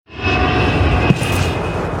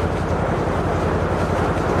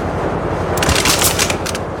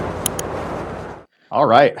All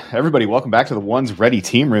right, everybody, welcome back to the One's Ready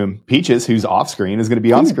Team Room. Peaches, who's off screen, is going to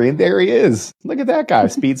be on screen. There he is. Look at that guy.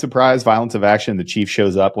 Speed, surprise, violence of action. The chief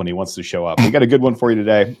shows up when he wants to show up. We got a good one for you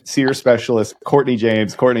today. SERE specialist, Kortney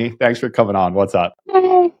James. Kortney, thanks for coming on. What's up?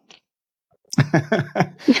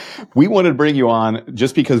 We wanted to bring you on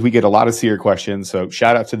just because we get a lot of SERE questions. So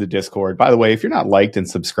shout out to the Discord. By the way, if you're not liked and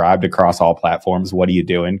subscribed across all platforms, what are you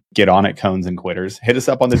doing? Get on it, cones and quitters. Hit us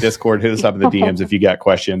up on the Discord. Hit us up in the DMs if you got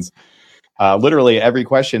questions. Literally every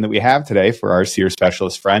question that we have today for our SERE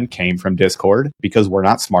specialist friend came from Discord because we're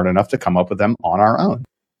not smart enough to come up with them on our own.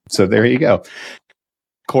 So there you go.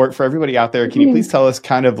 Court, for everybody out there, can you please tell us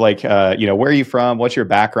kind of like, where are you from? What's your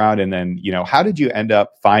background? And then, how did you end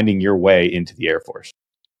up finding your way into the Air Force?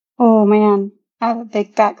 Oh, man, I have a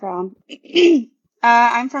big background.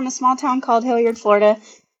 I'm from a small town called Hilliard, Florida.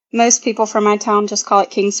 Most people from my town just call it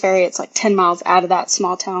Kings Ferry. It's like 10 miles out of that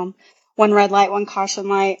small town. One red light, one caution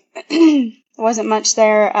light. Wasn't much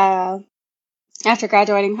there. After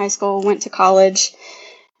graduating high school, went to college,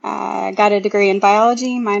 got a degree in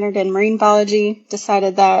biology, minored in marine biology,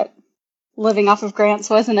 decided that living off of grants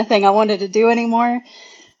wasn't a thing I wanted to do anymore.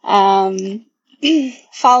 Followed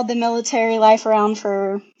the military life around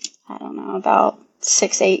for, about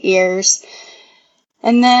 6-8 years.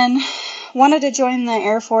 And then wanted to join the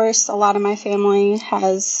Air Force. A lot of my family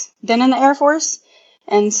has been in the Air Force.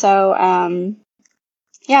 And so, I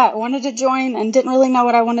wanted to join and didn't really know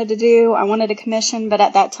what I wanted to do. I wanted a commission, but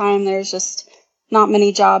at that time, there's just not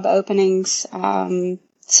many job openings. And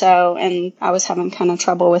I was having kind of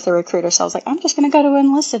trouble with a recruiter. So I was like, I'm just going to go to an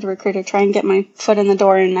enlisted recruiter, try and get my foot in the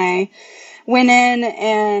door. And I went in,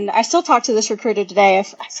 and I still talk to this recruiter today. I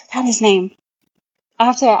forgot his name.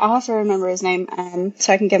 I'll have to remember his name,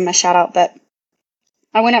 so I can give him a shout out. But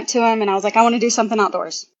I went up to him and I was like, I want to do something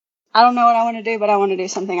outdoors. I don't know what I want to do, but I want to do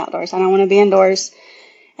something outdoors. I don't want to be indoors.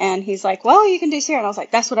 And he's like, well, you can do SERE. And I was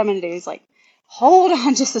like, that's what I'm going to do. He's like, hold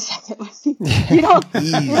on just a second.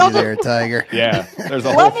 Easy there, Tiger. Yeah, there's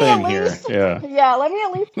a whole thing here. Yeah. Yeah, let me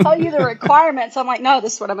at least tell you the requirements. I'm like, no,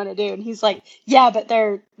 this is what I'm going to do. And he's like, yeah, but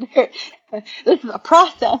this is a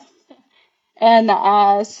process.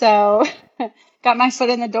 And so got my foot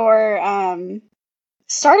in the door,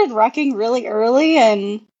 started rucking really early,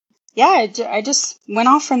 and I just went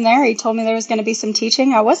off from there. He told me there was going to be some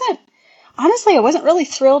teaching. I wasn't really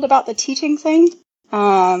thrilled about the teaching thing.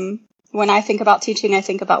 When I think about teaching, I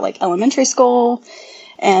think about like elementary school,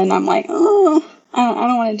 and I'm like, oh, I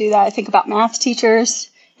don't want to do that. I think about math teachers,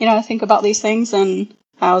 I think about these things, and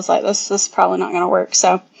I was like, this is probably not going to work.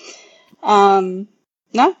 So, no,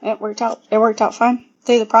 it worked out. It worked out fine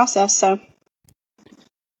through the process. So.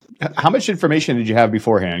 How much information did you have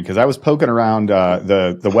beforehand? Because I was poking around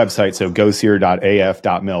the website, so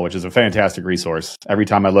gosere.af.mil, which is a fantastic resource. Every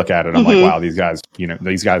time I look at it, I'm like, wow, these guys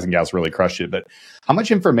and gals really crushed it. But how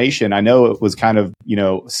much information? I know it was kind of,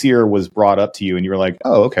 SERE was brought up to you and you were like,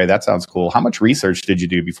 oh, okay, that sounds cool. How much research did you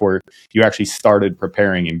do before you actually started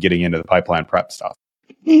preparing and getting into the pipeline prep stuff?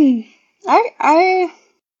 I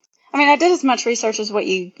did as much research as what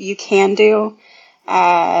you can do.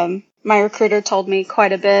 My recruiter told me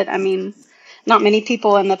quite a bit. Not many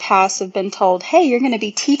people in the past have been told, hey, you're going to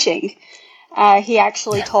be teaching. He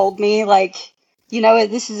actually told me,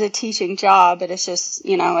 this is a teaching job, but it's just,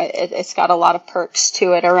 it's got a lot of perks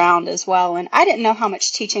to it around as well. And I didn't know how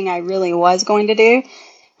much teaching I really was going to do.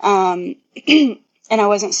 And I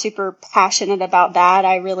wasn't super passionate about that.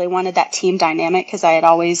 I really wanted that team dynamic because I had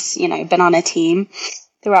always, been on a team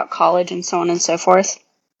throughout college and so on and so forth.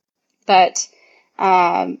 But,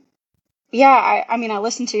 I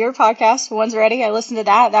listened to your podcast, One's Ready. I listened to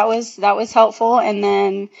that. That was helpful. And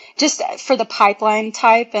then just for the pipeline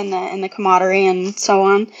type and the camaraderie and so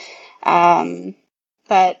on. I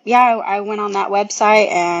went on that website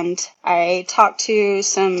and I talked to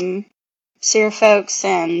some SERE folks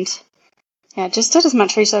and just did as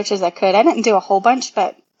much research as I could. I didn't do a whole bunch,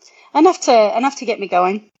 but enough to get me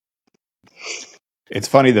going. It's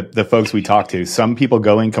funny that the folks we talk to, some people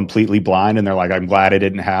going completely blind and they're like, I'm glad I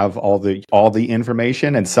didn't have all the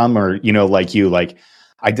information. And some are, like you, like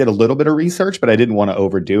I did a little bit of research, but I didn't want to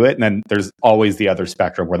overdo it. And then there's always the other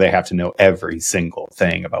spectrum where they have to know every single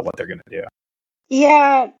thing about what they're going to do.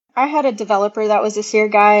 Yeah, I had a developer that was a SERE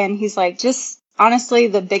guy, and he's like, just honestly,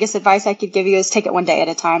 the biggest advice I could give you is take it one day at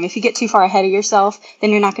a time. If you get too far ahead of yourself,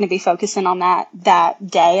 then you're not going to be focusing on that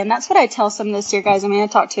day. And that's what I tell some of the SERE guys. I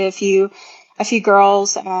talked to a few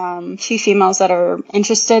girls, a few females that are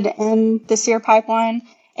interested in the SERE pipeline,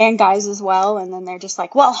 and guys as well. And then they're just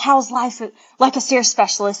like, well, how's life like a SERE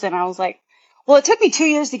specialist? And I was like, well, it took me 2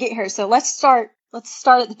 years to get here. So let's start at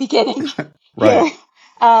the beginning. Right.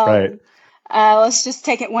 Right. let's just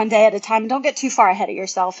take it one day at a time and don't get too far ahead of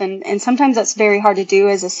yourself. And sometimes that's very hard to do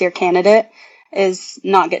as a SERE candidate, is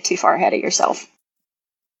not get too far ahead of yourself.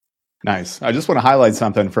 Nice. I just want to highlight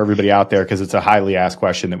something for everybody out there because it's a highly asked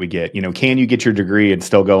question that we get. Can you get your degree and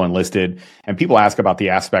still go enlisted? And people ask about the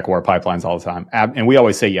ASPEC war pipelines all the time. And we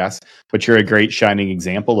always say yes, but you're a great shining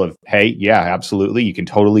example of, hey, yeah, absolutely. You can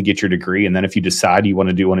totally get your degree. And then if you decide you want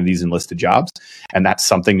to do one of these enlisted jobs and that's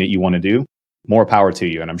something that you want to do, more power to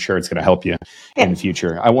you. And I'm sure it's going to help you in the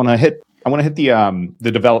future. I want to hit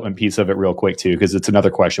the development piece of it real quick too, because it's another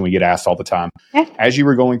question we get asked all the time. Yeah. As you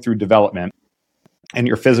were going through development, and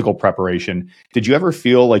your physical preparation, did you ever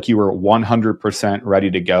feel like you were 100% ready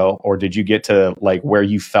to go? Or did you get to like where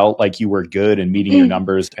you felt like you were good and meeting your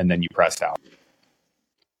numbers and then you pressed out?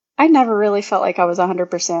 I never really felt like I was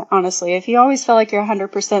 100%, honestly. If you always feel like you're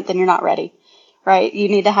 100%, then you're not ready, right? You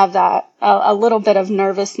need to have that, a little bit of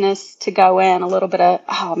nervousness to go in, a little bit of,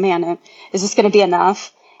 oh man, is this going to be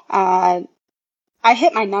enough? I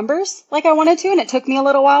hit my numbers like I wanted to, and it took me a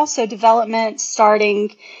little while. So development,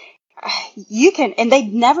 starting, and they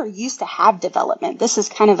never used to have development. This is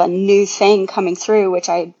kind of a new thing coming through, which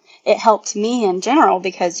it helped me in general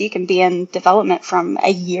because you can be in development from a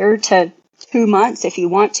year to 2 months if you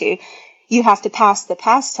want to. You have to pass the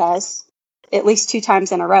PASS test at least 2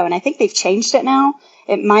 times in a row. And I think they've changed it now.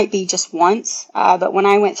 It might be just once. But when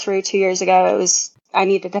I went through 2 years ago, I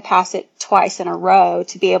needed to pass it twice in a row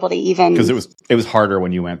to be able to even. Because it was harder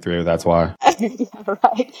when you went through. That's why. Yeah,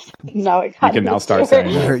 right. No, it you can now start saying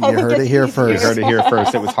you heard it here first. You heard it here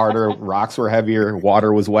first. It was harder. Rocks were heavier.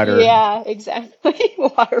 Water was wetter. Yeah, exactly.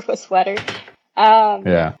 Water was wetter.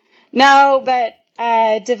 Yeah. No, but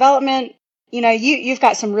development. You've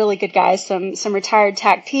got some really good guys. Some retired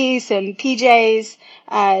TAC-Ps, some PJs,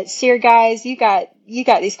 SERE guys. You got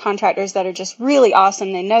these contractors that are just really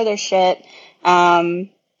awesome. They know their shit.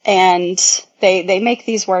 And they make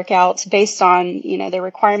these workouts based on, the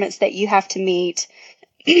requirements that you have to meet.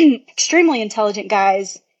 Extremely intelligent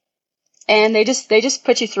guys. And they just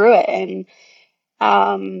put you through it. And,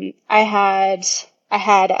 I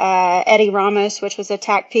had Eddie Ramos, which was a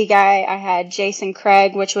TAC-P guy. I had Jason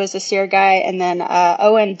Craig, which was a SERE guy. And then,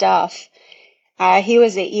 Owen Duff. He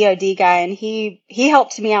was an EOD guy, and he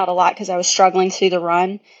helped me out a lot because I was struggling through the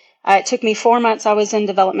run. It took me 4 months. I was in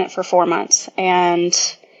development for 4 months, and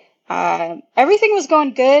everything was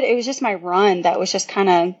going good. It was just my run that was just kind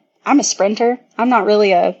of, I'm a sprinter. I'm not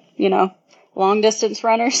really a, long distance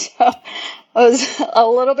runner, so I was a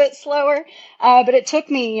little bit slower. But it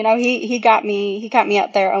took me, he got me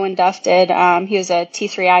up there. Owen Duff did. He was a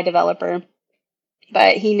T3I developer,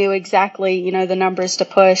 but he knew exactly, the numbers to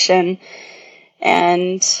push, and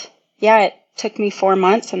yeah, it took me 4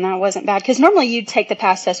 months, and that wasn't bad because normally you'd take the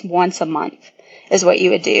PASS test once a month is what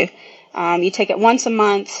you would do. You take it once a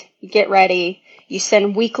month, you get ready, you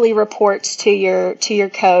send weekly reports to your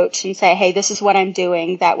coach and say, hey, this is what I'm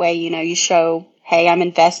doing. That way, you show, hey, I'm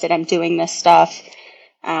invested, I'm doing this stuff.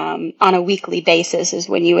 On a weekly basis is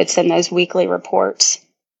when you would send those weekly reports,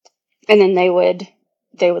 and then they would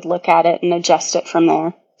look at it and adjust it from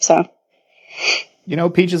there. So,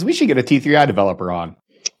 Peaches, we should get a T3I developer on.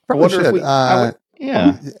 Probably should.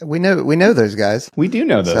 Yeah, we know those guys. We do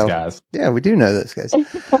know those guys. Yeah, we do know those guys.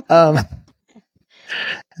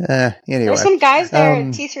 Anyway, there's some guys there,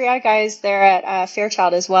 T3I guys there at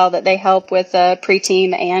Fairchild as well, that they help with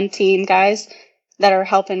pre-team and team guys that are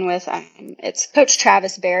helping with. It's Coach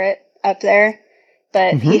Travis Barrett up there,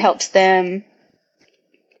 but he helps them.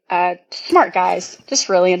 Smart guys, just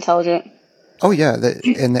really intelligent. Oh yeah,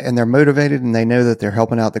 and they're motivated, and they know that they're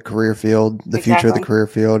helping out the career field, the future of the career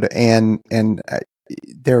field, and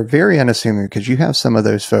they're very unassuming because you have some of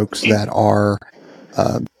those folks that are,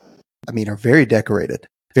 are very decorated.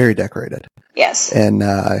 Yes, and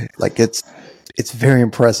it's very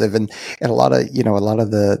impressive, and a lot of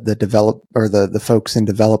the folks in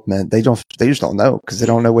development they just don't know because they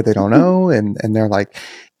don't know what they don't know, and they're like,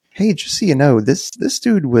 hey, just so you know, this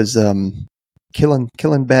dude was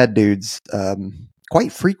killing bad dudes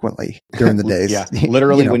quite frequently during the days. Yeah,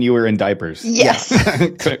 literally when you were in diapers. Yes.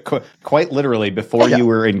 Quite literally before you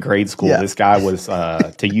were in grade school. Yeah. This guy was,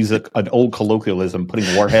 to use an old colloquialism,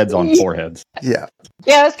 putting warheads on foreheads. Yeah.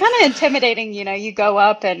 Yeah, it's kind of intimidating. You go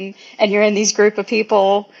up and you're in these group of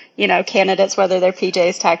people, candidates, whether they're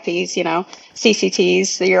PJs, TAC-Ps, CCTs.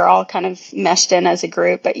 So you're all kind of meshed in as a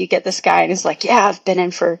group, but you get this guy and he's like, yeah, I've been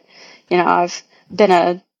in for, I've been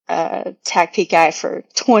a TAC-P guy for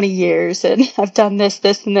 20 years and I've done this,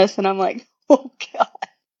 and this. And I'm like, oh God.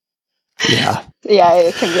 Yeah. Yeah,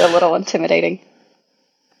 it can be a little intimidating.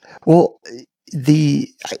 Well,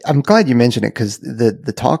 I'm glad you mentioned it, because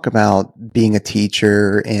the talk about being a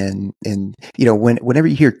teacher and whenever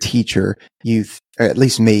you hear teacher, or at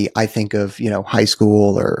least me, I think of high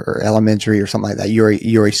school or elementary or something like that.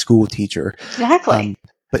 You're a school teacher, Exactly.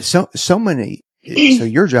 but so many. So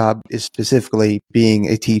your job is specifically being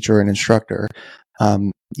a teacher and instructor.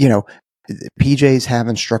 PJs have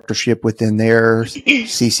instructorship within there.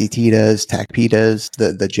 CCT does, TACP does,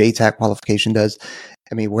 the JTAC qualification does.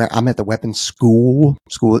 I mean, where I'm at the weapons school,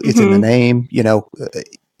 it's in the name,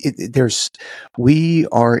 we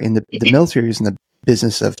are in the military is in the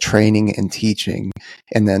business of training and teaching,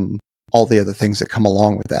 and then all the other things that come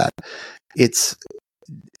along with that.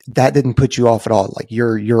 That didn't put you off at all. Like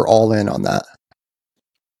you're all in on that.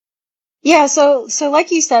 Yeah, so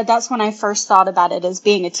like you said, that's when I first thought about it as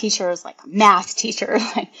being a teacher, as like a math teacher.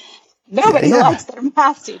 Like nobody likes their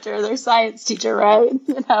math teacher, their science teacher, right?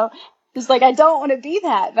 It's like I don't want to be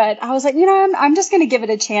that, but I was like, I'm just going to give it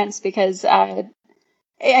a chance, because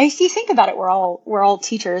if you think about it, we're all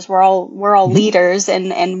teachers, we're all leaders,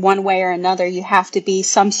 and one way or another, you have to be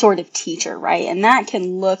some sort of teacher, right? And that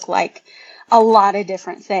can look like a lot of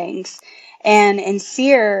different things. And in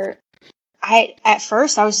SERE, at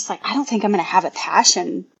first I was just like, I don't think I'm going to have a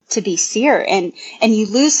passion to be SERE. And you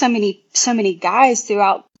lose so many guys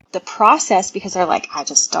throughout the process, because they're like,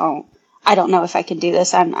 I don't know if I can do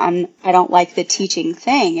this. I don't like the teaching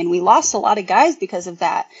thing. And we lost a lot of guys because of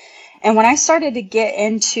that. And when I started to get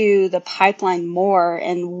into the pipeline more,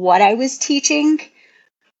 and what I was teaching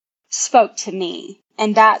spoke to me.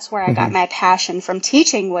 And that's where I got my passion from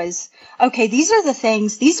teaching was, okay, these are the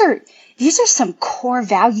things, these are some core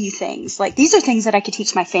value things. Like, these are things that I could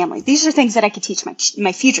teach my family. These are things that I could teach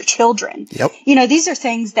my future children. Yep. These are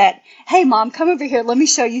things that, hey, Mom, come over here. Let me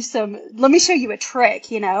show you a trick.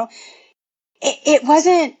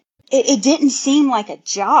 It didn't seem like a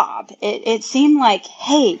job. It seemed like,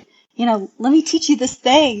 hey, let me teach you this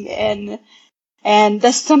thing. And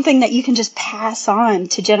that's something that you can just pass on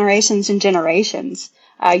to generations and generations.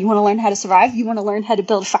 You want to learn how to survive? You want to learn how to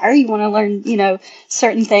build a fire? You want to learn,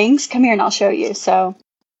 certain things? Come here and I'll show you. So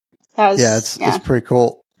that was, it's pretty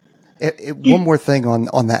cool. One more thing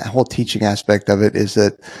on that whole teaching aspect of it is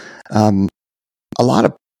that, one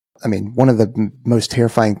of the most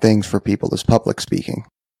terrifying things for people is public speaking.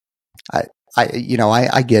 I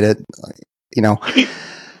get it,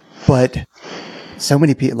 but so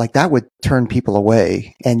many people, like, that would turn people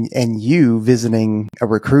away, and you visiting a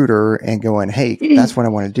recruiter and going, hey, that's what I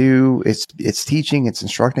want to do. It's teaching, it's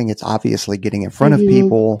instructing, it's obviously getting in front of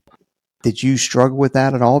people. Did you struggle with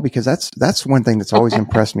that at all? Because that's one thing that's always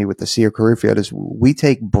impressed me with the SERE career field is we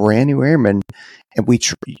take brand new airmen and we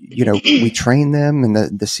train them, and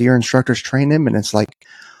the SERE instructors train them, and it's like,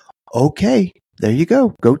 okay, there you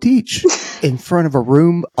go teach in front of a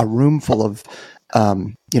room full of,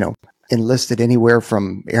 enlisted anywhere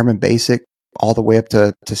from airman basic all the way up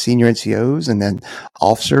to senior NCOs, and then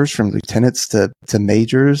officers from lieutenants to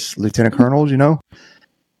majors, lieutenant colonels.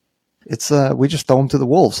 It's we just throw them to the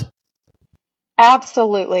wolves.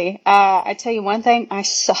 Absolutely. I tell you one thing, I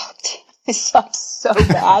sucked. I sucked so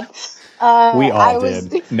bad. We all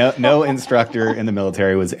did. No instructor in the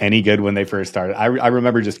military was any good when they first started. I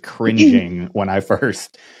remember just cringing when I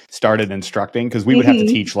first started instructing, because we would have to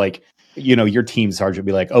teach, like, your team sergeant would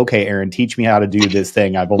be like, okay, Aaron, teach me how to do this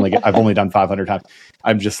thing. I've only done 500 times.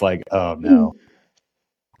 I'm just like, oh no.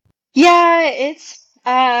 Yeah,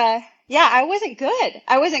 I wasn't good.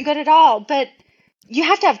 I wasn't good at all, but you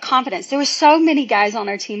have to have confidence. There were so many guys on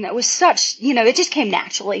our team that was such, it just came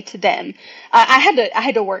naturally to them. I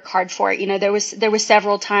had to work hard for it. There was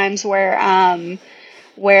several times where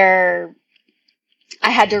I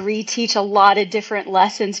had to reteach a lot of different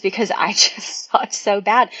lessons because I just sucked so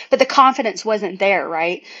bad. But the confidence wasn't there,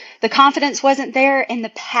 right? The confidence wasn't there, and the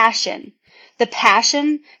passion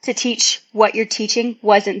to teach what you're teaching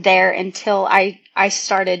wasn't there until I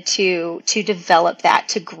started to develop that,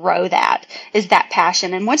 to grow that, is that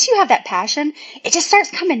passion. And once you have that passion, it just starts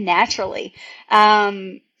coming naturally.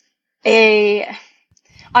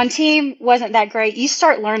 On team wasn't that great. You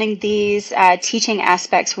start learning these teaching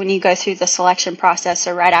aspects when you go through the selection process.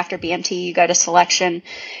 So right after BMT, you go to selection,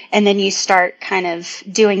 and then you start kind of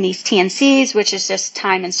doing these TNCs, which is just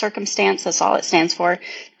time and circumstance. That's all it stands for.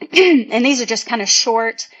 And these are just kind of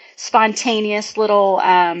short, spontaneous little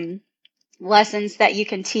lessons that you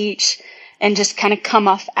can teach and just kind of come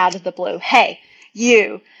off out of the blue. Hey,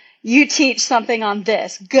 you teach something on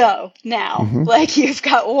this. Go now. Like, you've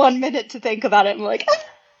got 1 minute to think about it. I'm like,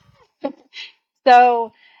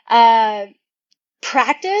 So,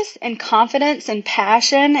 practice and confidence and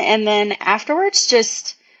passion. And then afterwards,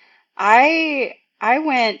 just, I I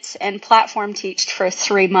went and platform teached for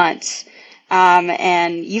 3 months.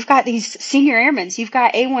 And you've got these senior airmen, you've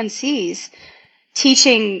got A1Cs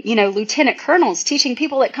teaching, lieutenant colonels, teaching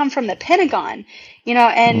people that come from the Pentagon,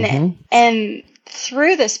 and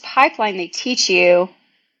through this pipeline, they teach you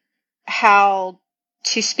how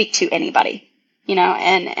to speak to anybody,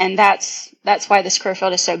 and that's why this career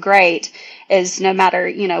field is so great, is no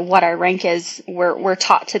matter, what our rank is, we're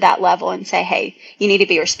taught to that level and say, hey, you need to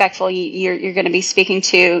be respectful. You're going to be speaking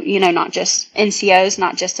to, not just NCOs,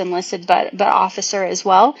 not just enlisted, but officer as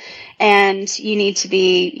well. And you need to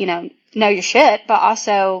be, know your shit, but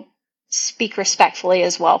also speak respectfully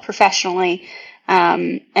as well, professionally.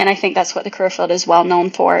 And I think that's what the career field is well known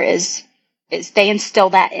for, is they instill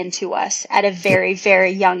that into us at a very,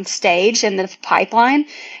 very young stage in the pipeline.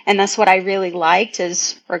 And that's what I really liked,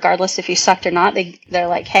 is regardless if you sucked or not, they're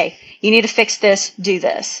like, hey, you need to fix this, do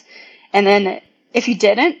this. And then if you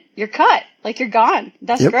didn't, you're cut, like you're gone.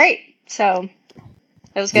 That's great. So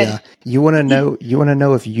it was good. Yeah. You want to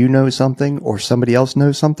know if you know something or somebody else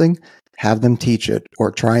knows something, have them teach it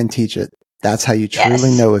or try and teach it. That's how you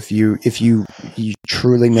truly know if you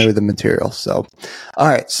truly know the material. So, all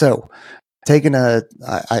right. So I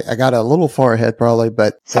got a little far ahead probably,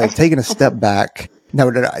 but taking a step back.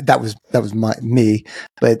 No, that was me,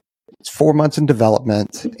 but it's 4 months in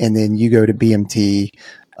development and then you go to BMT.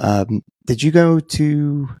 Did you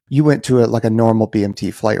went to a normal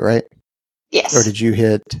BMT flight, right? Yes. Or did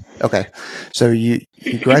you okay. So you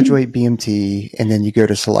graduate BMT and then you go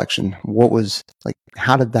to selection.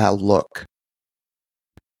 How did that look?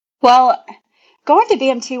 Well, going to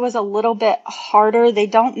BMT was a little bit harder. They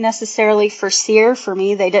don't necessarily, for SERE, for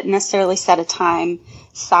me, they didn't necessarily set time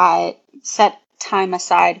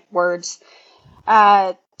aside words,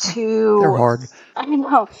 They're hard. I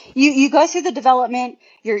know. You go through the development,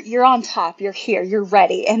 you're on top, you're here, you're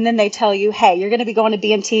ready. And then they tell you, hey, you're going to be going to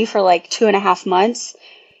BMT for 2.5 months.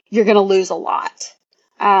 You're going to lose a lot.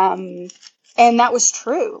 And that was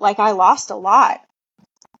true. I lost a lot.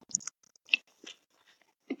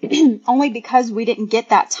 Only because we didn't get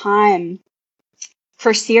that time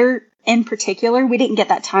for SERE in particular. We didn't get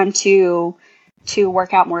that time to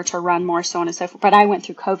work out more, to run more, so on and so forth. But I went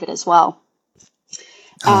through COVID as well.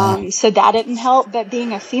 So that didn't help, but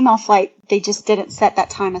being a female flight, they just didn't set that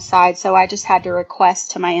time aside. So I just had to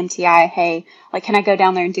request to my MTI, hey, can I go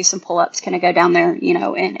down there and do some pull-ups? Can I go down there,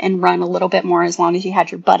 and run a little bit more, as long as you had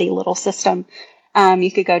your buddy little system?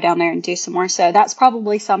 You could go down there and do some more. So that's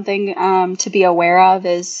probably something, to be aware of,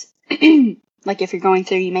 is if you're going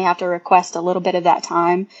through, you may have to request a little bit of that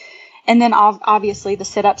time. And then obviously the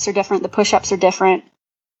sit-ups are different. The push-ups are different.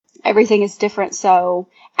 Everything is different. So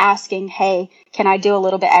asking, hey, can I do a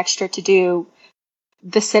little bit extra to do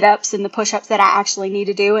the sit-ups and the push-ups that I actually need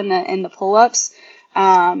to do, and the pull-ups?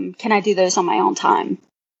 Can I do those on my own time?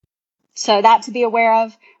 So that to be aware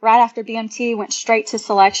of. Right after BMT, went straight to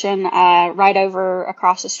selection, right over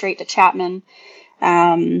across the street to Chapman.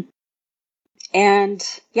 And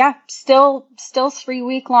yeah, still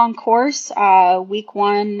 3-week long course. Week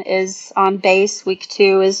 1 is on base. Week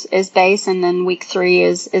 2 is base. And then week 3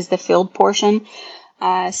 is the field portion.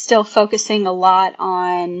 Still focusing a lot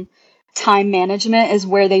on time management, is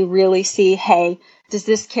where they really see, hey, does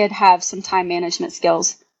this kid have some time management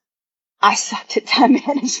skills? I sucked at time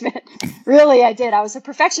management. Really, I did. I was a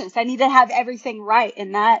perfectionist. I needed to have everything right.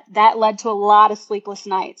 And that led to a lot of sleepless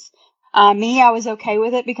nights. I was okay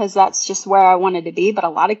with it because that's just where I wanted to be. But a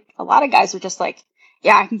lot of guys were just like,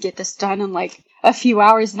 yeah, I can get this done in a few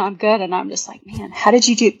hours and I'm good. And I'm just like, man,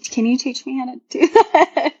 can you teach me how to do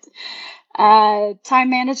that? Time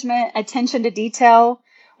management, attention to detail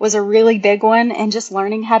was a really big one. And just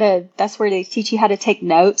learning that's where they teach you how to take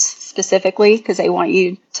notes specifically, because they want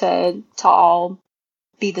you to all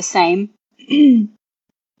be the same and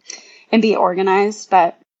be organized.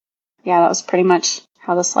 But yeah, that was pretty much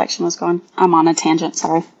how the selection was going. I'm on a tangent,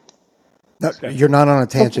 sorry. No, you're not on a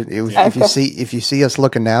tangent. If you see us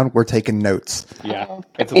looking down, we're taking notes. Yeah,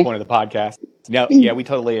 it's the point of the podcast. No, yeah, we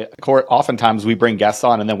totally. Oftentimes we bring guests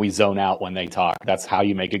on and then we zone out when they talk. That's how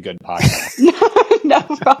you make a good podcast. No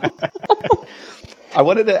problem. I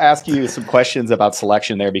wanted to ask you some questions about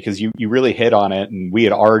selection there, because you really hit on it, and we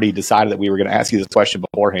had already decided that we were going to ask you this question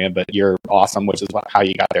beforehand. But you're awesome, which is how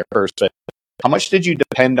you got there first. But how much did you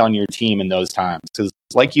depend on your team in those times? Because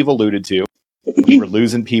like you've alluded to, you were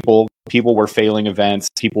losing people were failing events,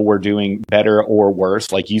 people were doing better or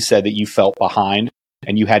worse. Like you said that you felt behind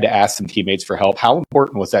and you had to ask some teammates for help. How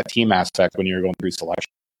important was that team aspect when you were going through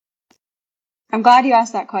selection? I'm glad you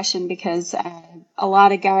asked that question, because a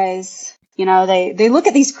lot of guys, they look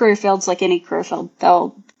at these career fields like any career field.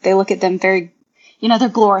 They look at them very, they're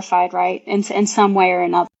glorified, right? In some way or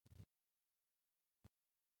another.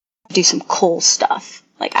 Do some cool stuff.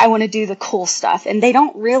 Like, I want to do the cool stuff. And they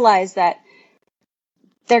don't realize that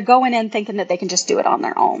they're going in thinking that they can just do it on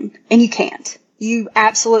their own. And you can't. You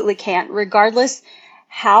absolutely can't. Regardless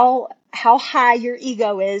how high your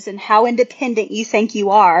ego is and how independent you think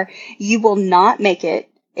you are, you will not make it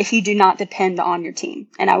if you do not depend on your team.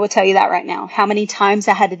 And I will tell you that right now. How many times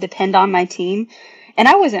I had to depend on my team. And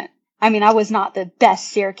I was not the best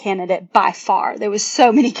SERE candidate by far. There was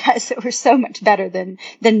so many guys that were so much better than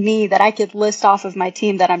me that I could list off of my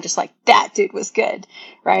team that I'm just like, that dude was good,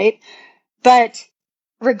 right? But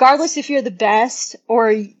regardless if you're the best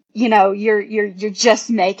or, you're just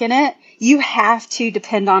making it, you have to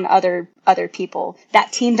depend on other people.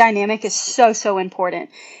 That team dynamic is so, so important.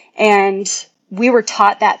 And we were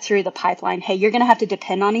taught that through the pipeline. Hey, you're going to have to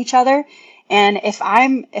depend on each other. And if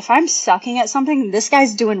I'm sucking at something, this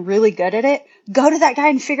guy's doing really good at it, go to that guy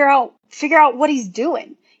and figure out what he's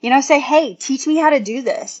doing. Say, hey, teach me how to do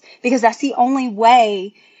this, because that's the only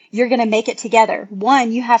way you're going to make it together.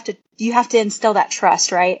 One, you have to instill that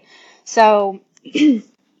trust, right? So the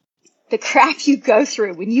crap you go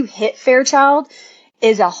through when you hit Fairchild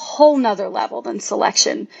is a whole nother level than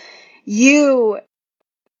selection.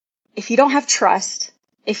 If you don't have trust,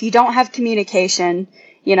 if you don't have communication,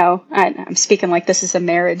 I'm speaking like this is a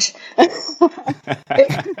marriage.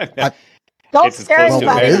 Don't it's as scare close to a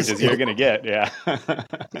anybody. marriage as you're going to get. Yeah.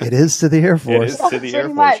 It is to the Air Force. It is to the Air Pretty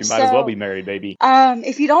Force. much. You might as well be married, baby.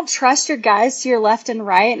 If you don't trust your guys to your left and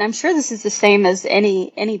right, and I'm sure this is the same as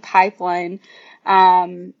any pipeline,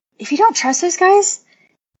 if you don't trust those guys,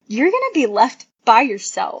 you're going to be left by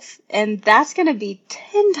yourself, and that's going to be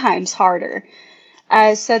 10 times harder.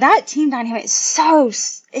 So that team dynamic is so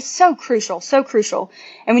crucial, so crucial.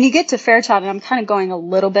 And when you get to Fairchild, and I'm kind of going a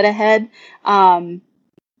little bit ahead,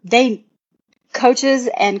 coaches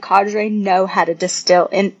and cadre know how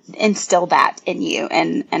to instill that in you.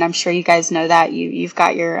 And I'm sure you guys know that you've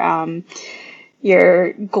got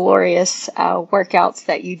your glorious, workouts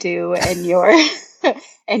that you do and your,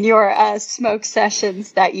 and your, smoke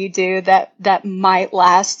sessions that you do that might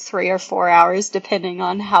last 3 or 4 hours, depending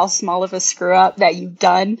on how small of a screw up that you've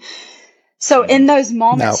done. So in those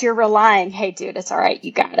moments, you're relying, hey dude, it's all right.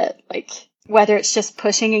 You got it. Like, whether it's just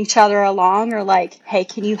pushing each other along or like, hey,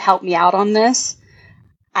 can you help me out on this?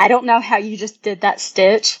 I don't know how you just did that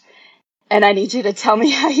stitch, and I need you to tell me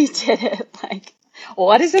how you did it. Like,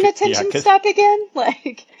 what is an attention step again?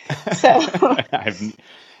 Like, so.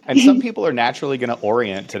 And some people are naturally going to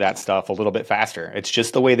orient to that stuff a little bit faster. It's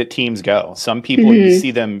just the way that teams go. Some people, you see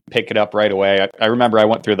them pick it up right away. I remember I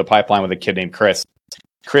went through the pipeline with a kid named Chris.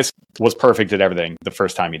 Chris was perfect at everything the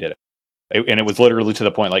first time he did it. And it was literally to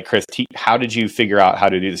the point, like, Chris, how did you figure out how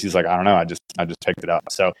to do this? He's like, I don't know. I just picked it up.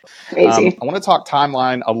 So I want to talk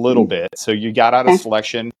timeline a little bit. So you got out of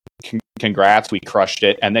selection. Congrats. We crushed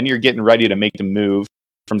it. And then you're getting ready to make the move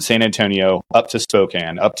from San Antonio up to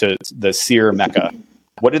Spokane, up to the SERE Mecca.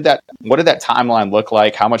 What did that timeline look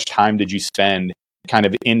like? How much time did you spend kind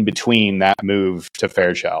of in between that move to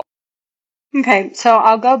Fairchild? Okay. So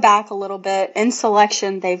I'll go back a little bit. In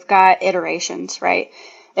selection, they've got iterations, right?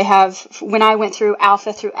 They have, when I went through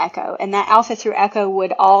Alpha through Echo, and that Alpha through Echo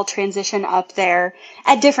would all transition up there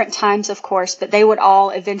at different times, of course, but they would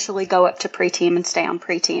all eventually go up to pre-team and stay on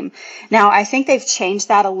pre-team. Now, I think they've changed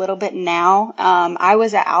that a little bit now. I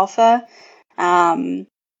was at Alpha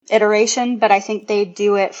iteration, but I think they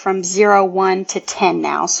do it from 0, 1 to 10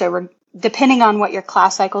 now. So depending on what your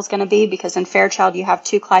class cycle is going to be, because in Fairchild, you have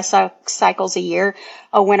 2 class cycles a year,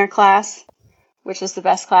 a winter class, which is the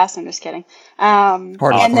best class. I'm just kidding. Hardest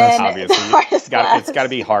and class, then obviously. It's got to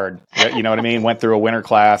be hard. You know what I mean? Went through a winter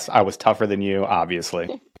class. I was tougher than you, obviously.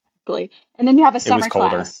 And then you have a summer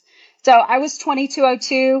class. So I was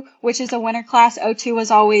 2202, which is a winter class. 02 was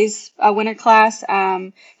always a winter class.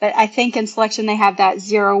 But I think in selection they have that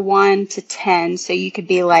 0, 1 to 10. So you could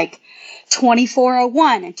be like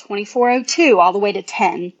 2401 and 2402 all the way to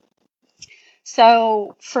 10.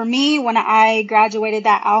 So for me, when I graduated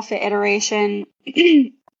that Alpha iteration,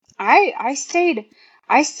 I stayed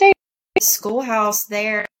at the schoolhouse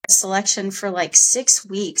there selection for like 6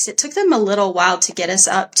 weeks. It took them a little while to get us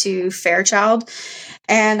up to Fairchild.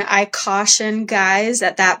 And I caution guys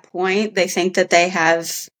at that point, they think that they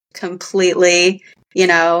have completely,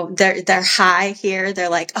 they're high here. They're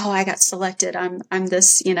like, oh, I got selected. I'm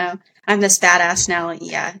this, I'm this badass now.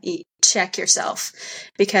 Yeah. Check yourself,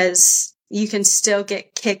 because you can still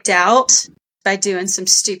get kicked out by doing some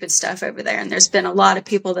stupid stuff over there. And there's been a lot of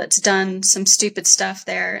people that's done some stupid stuff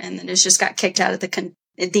there and then has just got kicked out of the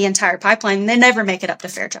the entire pipeline. They never make it up to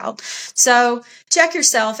Fairchild. So check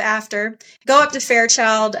yourself after, go up to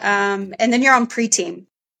Fairchild, and then you're on pre-team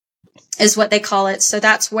is what they call it. So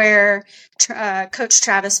that's where Coach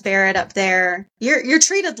Travis Barrett up there, you're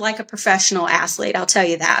treated like a professional athlete. I'll tell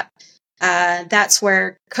you that. That's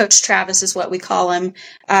where Coach Travis is what we call him.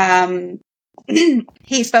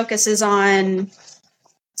 He focuses on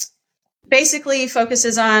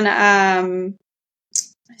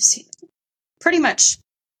pretty much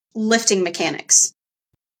lifting mechanics.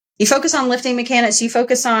 You focus on lifting mechanics, you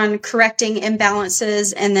focus on correcting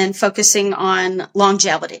imbalances, and then focusing on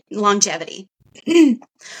longevity.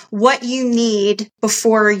 What you need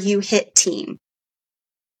before you hit team.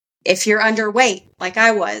 If you're underweight, like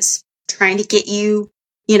I was, trying to get you,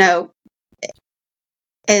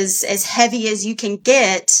 as heavy as you can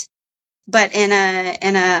get, but in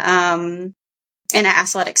an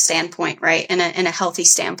athletic standpoint, right? In a healthy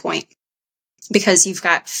standpoint, because you've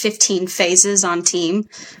got 15 phases on team.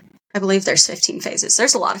 I believe there's 15 phases.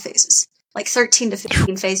 There's a lot of phases, like 13 to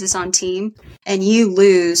 15 phases on team, and you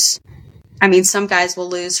lose. I mean, some guys will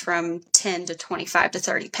lose from 10 to 25 to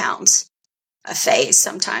 30 pounds a phase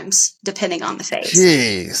sometimes, depending on the phase.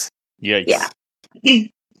 Jeez. Yikes. Yeah.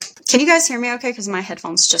 Can you guys hear me okay? Because my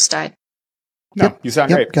headphones just died. No, you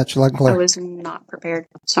sound great. Got you loud and clear. I was not prepared.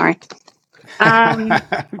 Sorry.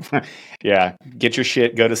 Yeah. Get your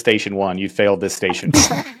shit. Go to station 1. You failed this station.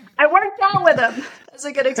 I worked out with him. That's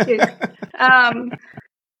a good excuse.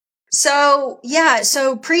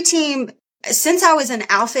 So pre-team, since I was in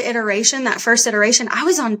alpha iteration, that first iteration, I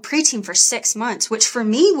was on pre-team for 6 months, which for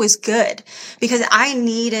me was good because I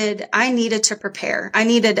needed to prepare. I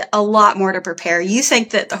needed a lot more to prepare. You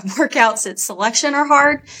think that the workouts at selection are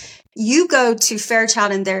hard? You go to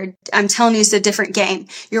Fairchild and I'm telling you, it's a different game.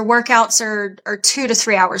 Your workouts are 2 to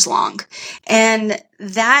 3 hours long. And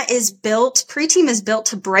pre-team is built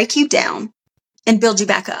to break you down and build you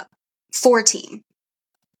back up for team.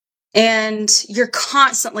 And you're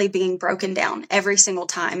constantly being broken down every single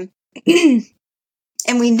time. And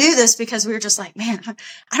we knew this because we were just like, man,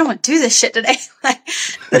 I don't want to do this shit today. Like,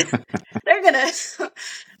 it's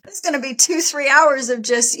going to be 2-3 hours of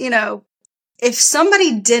just, if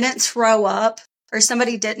somebody didn't throw up or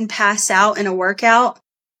somebody didn't pass out in a workout,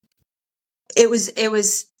 it was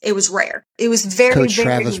rare. It was very, Coach very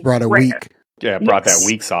Travis brought a rare. week. Yeah, brought that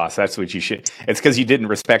weak sauce. That's what you should. It's because you didn't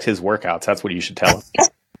respect his workouts. That's what you should tell him.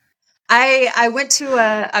 I went to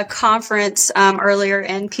a conference earlier,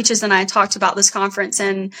 and Peaches and I talked about this conference,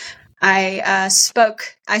 and I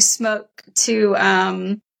spoke to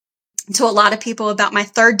a lot of people about my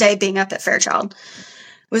third day being up at Fairchild.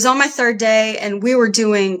 It was on my third day, and we were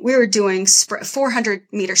doing 400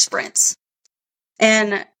 meter sprints.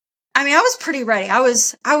 And I mean, I was pretty ready. I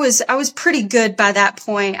was pretty good by that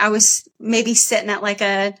point. I was maybe sitting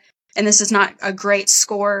at and this is not a great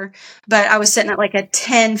score, but I was sitting at like a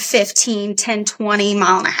 10:15, 10:20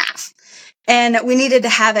 mile and a half. And we needed to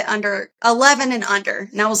have it under 11 and under.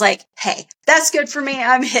 And I was like, hey, that's good for me.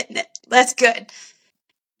 I'm hitting it. That's good.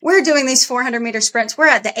 We're doing these 400 meter sprints. We're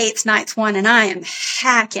at the 8th, 9th one, and I am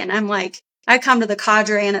hacking. I'm like, I come to the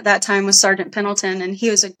cadre, and at that time was Sergeant Pendleton, and he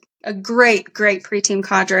was a great, great pre-team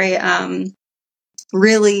cadre.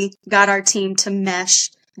 Really got our team to mesh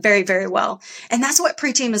very, very well. And that's what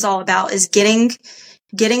pre-team is all about, is getting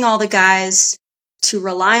all the guys to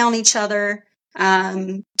rely on each other,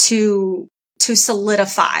 to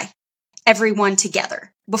solidify everyone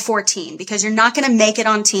together before team, because you're not going to make it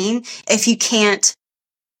on team if you can't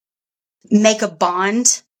make a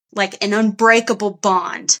bond, like an unbreakable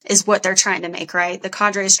bond is what they're trying to make, right? The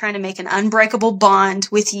cadre is trying to make an unbreakable bond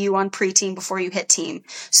with you on pre-team before you hit team.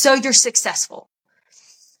 So you're successful.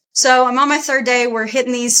 So I'm on my third day. We're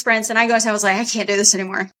hitting these sprints, and I was like, I can't do this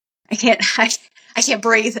anymore. I can't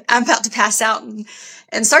breathe. I'm about to pass out.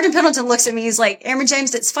 And Sergeant Pendleton looks at me. He's like, Airman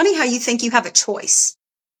James, it's funny how you think you have a choice.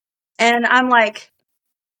 And I'm like,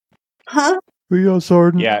 huh? Yeah,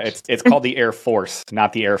 Sergeant. Yeah, it's called the Air Force,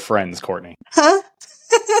 not the Air Friends, Kortney. Huh?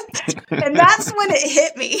 And that's when it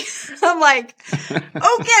hit me. I'm like,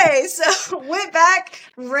 okay. So went back,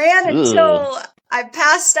 ran until I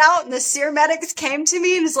passed out, and the SERE medics came to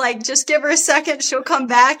me and was like, just give her a second, she'll come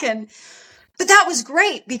back. But that was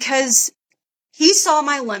great because he saw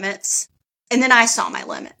my limits, and then I saw my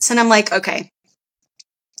limits, and I'm like, okay,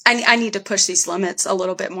 I need to push these limits a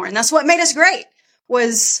little bit more. And that's what made us great.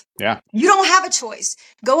 Was, you don't have a choice.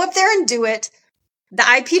 Go up there and do it. The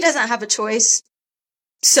IP doesn't have a choice,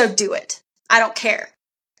 so do it. I don't care.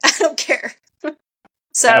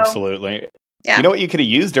 So absolutely. Yeah. You know what you could have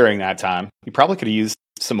used during that time? You probably could have used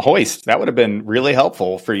some hoist. That would have been really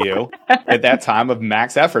helpful for you at that time of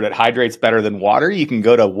max effort. It hydrates better than water. You can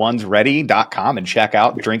go to onesready.com and check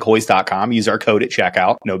out drinkhoist.com. Use our code at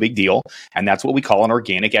checkout. No big deal. And that's what we call an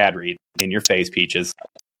organic ad read in your face, Peaches.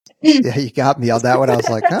 Yeah, you got me on that one. I was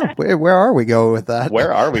like, oh, where are we going with that?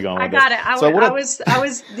 Where are we going with I got this? it. I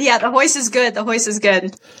was, yeah, the hoist is good. The hoist is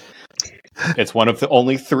good. It's one of the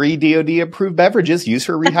only 3 DOD approved beverages used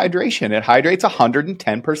for rehydration. It hydrates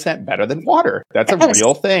 110% better than water. That's a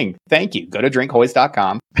real thing. Thank you. Go to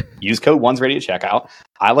drinkhoist.com. Use code ONESREADY at checkout.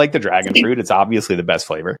 I like the dragon fruit. It's obviously the best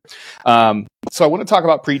flavor. So I want to talk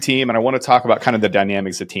about pre-team, and I want to talk about kind of the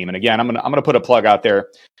dynamics of team. And again, I'm gonna put a plug out there.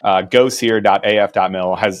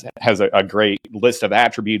 GoSERE.af.mil has a great list of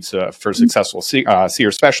attributes for successful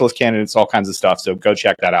SERE specialist candidates, all kinds of stuff. So go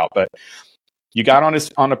check that out. But you got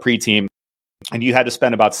on a pre-team, and you had to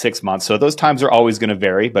spend about 6 months. So those times are always going to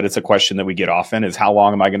vary, but it's a question that we get often is how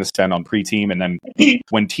long am I going to spend on pre-team? And then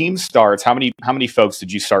when team starts, how many folks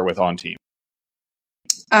did you start with on team?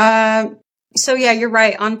 So yeah, you're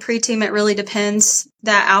right. On pre-team, it really depends.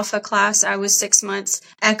 That alpha class, I was 6 months.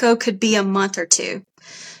 Echo could be a month or 2.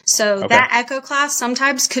 So that echo class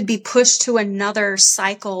sometimes could be pushed to another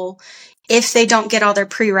cycle if they don't get all their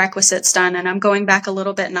prerequisites done. And I'm going back a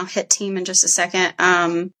little bit and I'll hit team in just a second.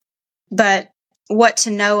 But what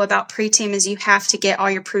to know about pre-team is you have to get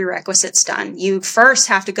all your prerequisites done. You first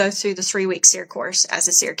have to go through the 3-week SERE course as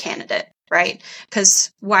a SERE candidate, right?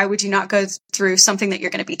 Because why would you not go through something that you're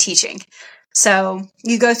going to be teaching? So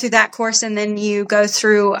you go through that course, and then you go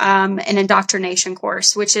through an indoctrination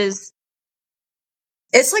course, which is,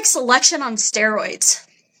 it's like selection on steroids.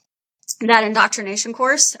 That indoctrination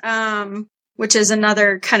course, which is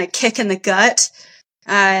another kind of kick in the gut.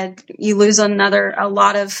 You lose a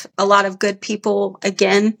lot of good people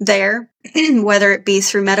again there, whether it be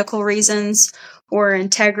through medical reasons or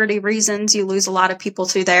integrity reasons. You lose a lot of people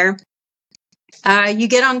through there. You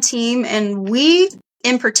get on team, and we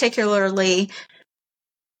in particularly,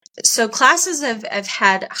 so classes have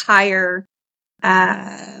had higher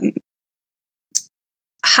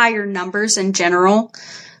numbers in general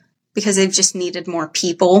because they've just needed more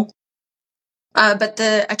people. But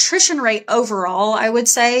the attrition rate overall, I would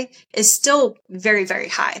say, is still very, very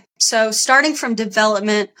high. So starting from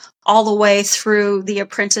development all the way through the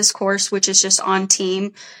apprentice course, which is just on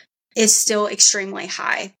team, is still extremely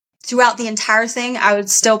high. Throughout the entire thing, I would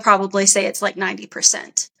still probably say it's like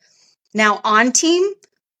 90%. Now, on team,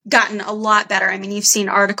 gotten a lot better. I mean, you've seen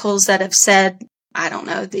articles that have said, I don't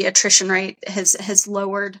know, the attrition rate has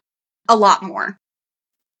lowered a lot more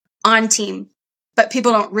on team. But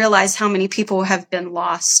people don't realize how many people have been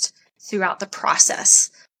lost throughout the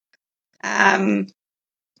process,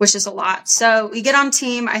 which is a lot. So we get on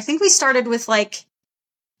team. I think we started with like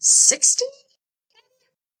 60,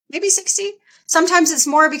 maybe 60. Sometimes it's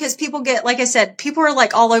more because people get, like I said, people are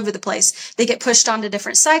like all over the place. They get pushed onto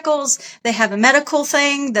different cycles. They have a medical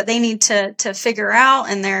thing that they need to figure out,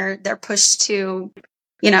 and they're pushed to,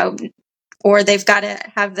 or they've got to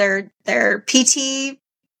have their PT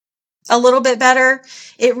a little bit better.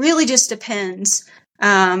 It really just depends.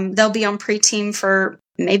 They'll be on pre-team for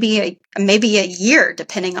maybe a year,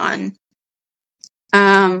 depending on.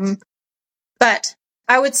 But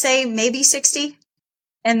I would say maybe 60.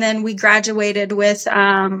 And then we graduated with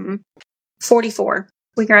 44.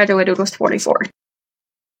 We graduated with 44.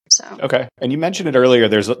 So okay. And you mentioned it earlier.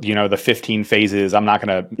 There's the 15 phases. I'm not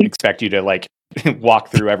going to expect you to like walk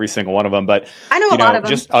through every single one of them, but I know a lot of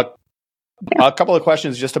them. Just a couple of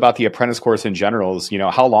questions just about the apprentice course in general is,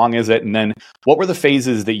 how long is it? And then what were the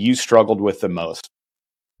phases that you struggled with the most?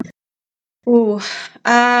 Ooh,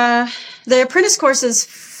 the apprentice course is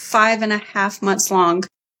 5.5 months long.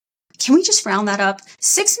 Can we just round that up?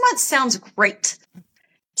 6 months sounds great.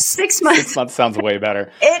 6 months. 6 months sounds way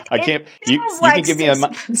better. I can't. You can give me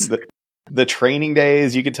the training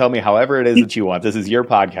days. You can tell me however it is that you want. This is your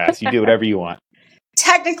podcast. You do whatever you want.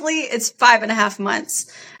 Technically, it's 5.5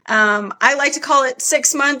 months. I like to call it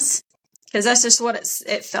 6 months because that's just what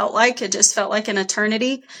it felt like. It just felt like an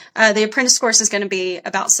eternity. The apprentice course is going to be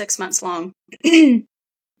about 6 months long.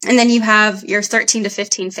 And then you have your 13 to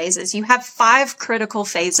 15 phases. You have 5 critical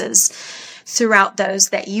phases throughout those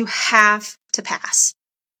that you have to pass.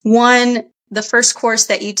 One, the first course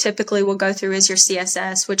that you typically will go through is your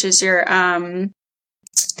CSS, which is your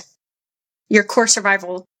core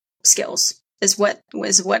survival skills is what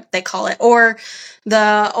they call it. Or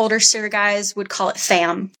the older SERE guys would call it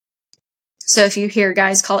FAM. So if you hear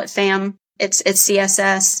guys call it FAM, it's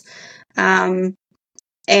CSS. And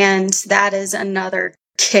that is another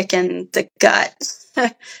kick in the gut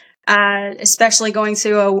especially going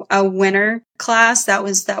through a winter class. That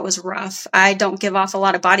was rough. I don't give off a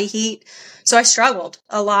lot of body heat. So I struggled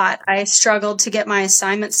a lot. I struggled to get my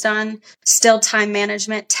assignments done. Still time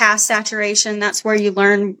management, task saturation. That's where you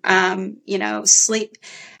learn, sleep,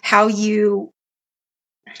 how you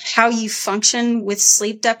function with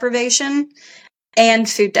sleep deprivation and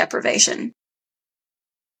food deprivation.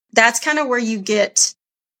 That's kind of where you get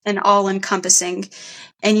an all-encompassing,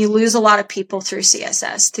 and you lose a lot of people through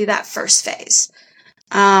CSS, through that first phase.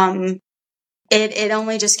 It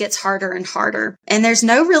only just gets harder and harder, and there's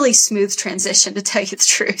no really smooth transition, to tell you the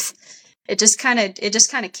truth. It just kind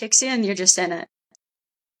of kicks in. You're just in it.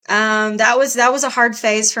 That was a hard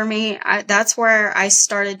phase for me. That's where I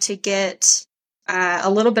started to get a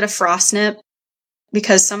little bit of frost nip,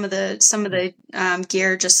 because some of the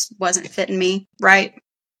gear just wasn't fitting me right.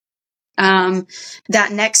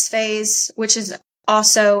 That next phase, which is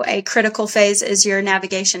also a critical phase, is your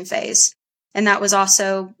navigation phase. And that was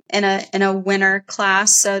also in a winter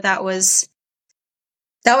class. So that was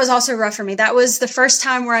also rough for me. That was the first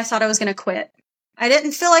time where I thought I was going to quit. I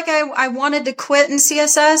didn't feel like I wanted to quit in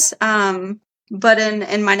CSS. But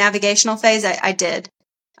in my navigational phase, I did.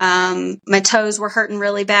 My toes were hurting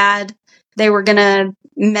really bad. They were going to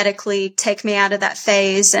medically take me out of that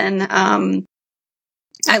phase. And,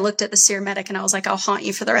 I looked at the SERE medic and I was like, I'll haunt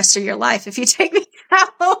you for the rest of your life if you take me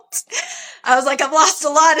out. I was like, I've lost a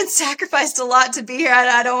lot and sacrificed a lot to be here.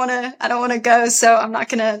 I don't want to go. So I'm not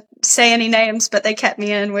going to say any names, but they kept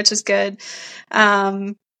me in, which is good.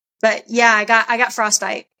 But yeah, I got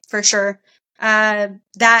frostbite for sure.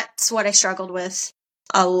 That's what I struggled with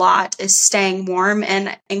a lot, is staying warm,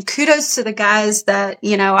 and kudos to the guys that,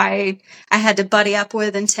 I had to buddy up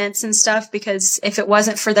with in tents and stuff, because if it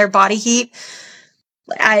wasn't for their body heat,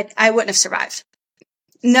 I wouldn't have survived.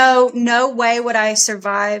 No way would I have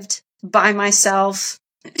survived by myself,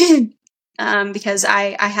 because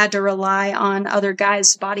I had to rely on other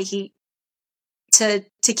guys' body heat to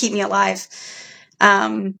keep me alive.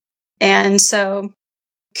 And so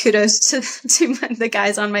kudos to the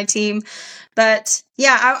guys on my team. But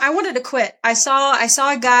yeah, I wanted to quit. I saw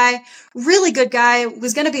a guy, really good guy,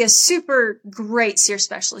 was going to be a super great SERE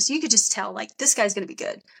specialist. You could just tell, like, this guy's going to be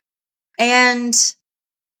good. And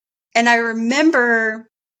I remember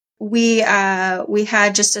we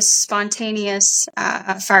had just a spontaneous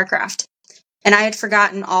firecraft, and I had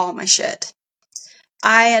forgotten all my shit.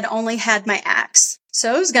 I had only had my axe,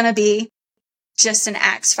 so it was going to be just an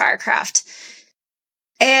axe firecraft.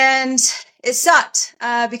 And it sucked,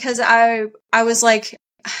 because I was like,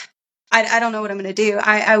 I don't know what I'm going to do.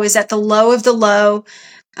 I was at the low of the low,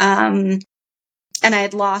 and I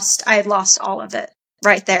had lost all of it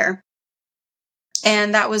right there.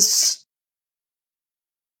 And that was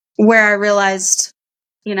where I realized,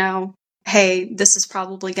 hey, this is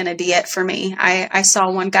probably going to be it for me. I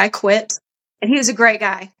saw one guy quit, and he was a great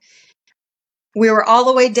guy. We were all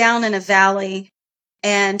the way down in a valley,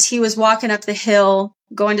 and he was walking up the hill,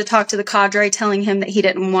 going to talk to the cadre, telling him that he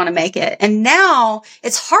didn't want to make it. And now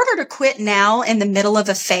it's harder to quit now in the middle of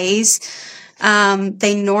a phase.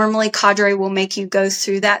 They normally, cadre will make you go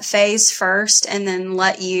through that phase first and then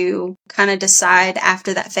let you kind of decide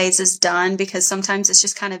after that phase is done, because sometimes it's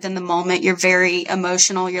just kind of in the moment. You're very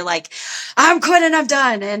emotional. You're like, I'm quitting, I'm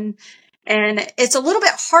done. And it's a little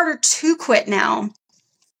bit harder to quit now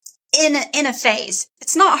in a phase.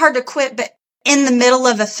 It's not hard to quit, but in the middle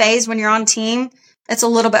of a phase when you're on team, it's a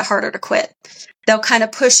little bit harder to quit. They'll kind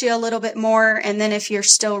of push you a little bit more, and then if you're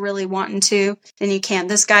still really wanting to, then you can.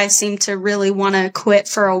 This guy seemed to really want to quit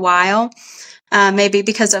for a while, maybe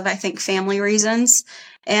because of, I think, family reasons.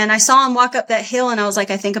 And I saw him walk up that hill, and I was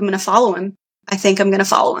like, I think I'm going to follow him.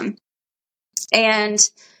 And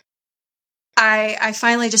I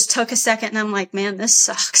finally just took a second, and I'm like, man, this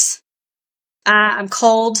sucks. I'm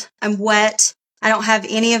cold. I'm wet. I don't have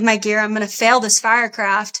any of my gear. I'm going to fail this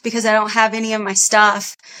firecraft because I don't have any of my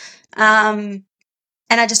stuff.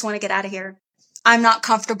 And I just want to get out of here. I'm not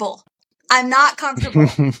comfortable,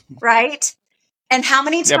 right? And how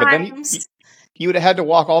many times? But then you would have had to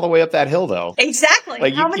walk all the way up that hill, though. Exactly.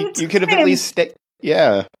 Like, you could have at least stayed.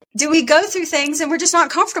 Yeah. Do we go through things and we're just not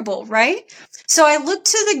comfortable, right? So I looked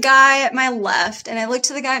to the guy at my left and I looked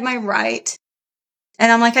to the guy at my right.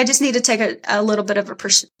 And I'm like, I just need to take a little bit of a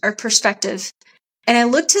perspective. And I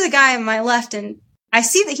look to the guy on my left and I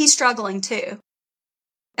see that he's struggling too.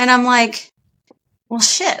 And I'm like, well,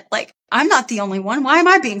 shit, like, I'm not the only one. Why am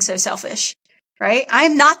I being so selfish? Right?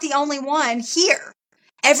 I'm not the only one here.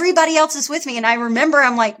 Everybody else is with me. And I remember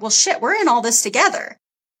I'm like, well, shit, we're in all this together.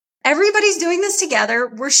 Everybody's doing this together.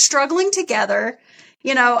 We're struggling together.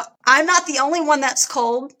 You know, I'm not the only one that's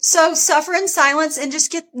cold. So suffer in silence and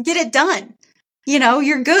just get it done. You know,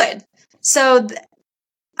 you're good. So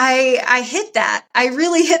I hit that. I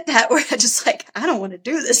really hit that where I just like, I don't want to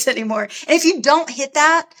do this anymore. And if you don't hit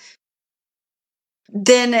that,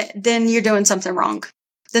 then you're doing something wrong.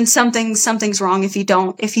 Then something's wrong if you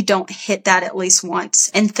don't hit that at least once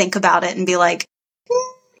and think about it and be like,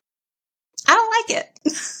 I don't like it.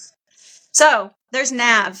 So there's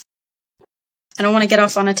NAV. I don't want to get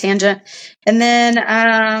off on a tangent. And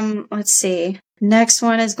then let's see. Next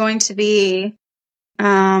one is going to be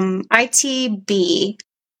ITB,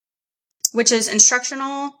 which is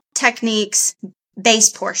instructional techniques base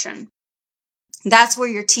portion. That's where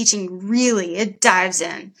your teaching really, it dives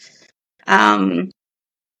in.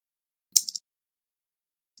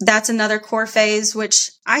 That's another core phase, which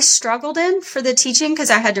I struggled in for the teaching because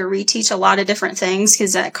I had to reteach a lot of different things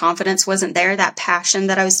because that confidence wasn't there. That passion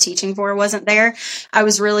that I was teaching for wasn't there. I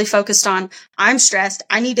was really focused on, I'm stressed.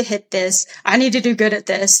 I need to hit this. I need to do good at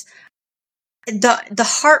this. The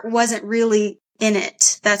heart wasn't really in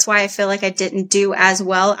it. That's why I feel like I didn't do as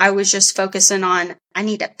well. I was just focusing on, I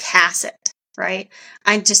need to pass it, right?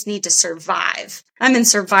 I just need to survive. I'm in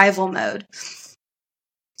survival mode.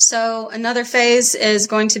 So another phase is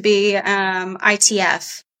going to be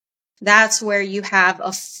ITF. That's where you have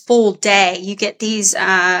a full day. You get these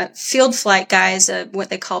field flight guys, what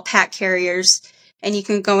they call pack carriers, and you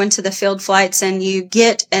can go into the field flights and you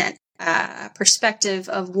get a perspective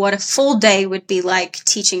of what a full day would be like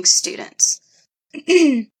teaching students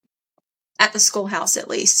at the schoolhouse, at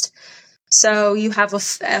least. So you have a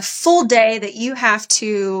full day that you have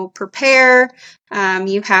to prepare.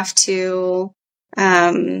 You have to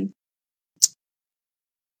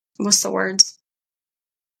what's the words?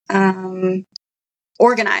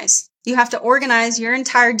 Organize. You have to organize your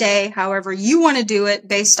entire day however you want to do it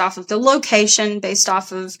based off of the location, based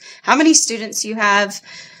off of how many students you have,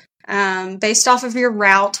 based off of your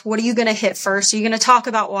route. What are you going to hit first? Are you going to talk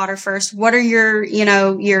about water first? What are your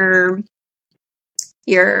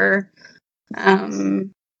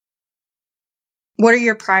what are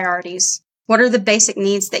your priorities? What are the basic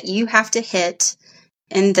needs that you have to hit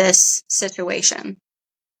in this situation?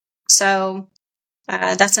 So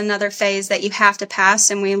that's another phase that you have to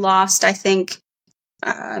pass. And we lost, I think,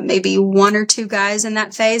 maybe 1 or 2 guys in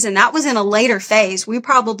that phase. And that was in a later phase. We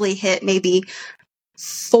probably hit maybe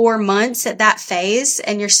 4 months at that phase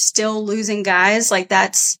and you're still losing guys. Like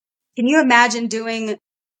that's, can you imagine doing,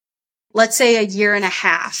 let's say, a year and a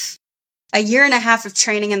half of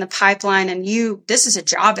training in the pipeline, and this is a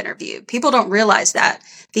job interview. People don't realize that.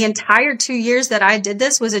 The entire 2 years that I did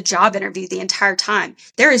this was a job interview the entire time.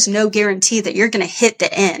 There is no guarantee that you're going to hit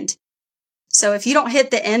the end. So if you don't hit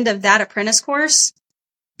the end of that apprentice course,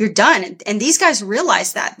 you're done. And these guys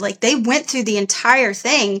realize that. Like, they went through the entire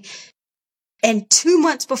thing, and 2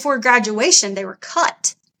 months before graduation, they were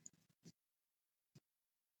cut.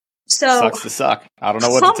 So sucks to suck. I don't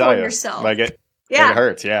know what to tell you. Yourself. Like it Yeah. It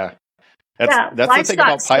hurts. Yeah. That's the thing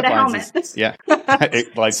sucks. about pipelines.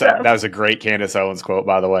 That was a great Candace Owens quote,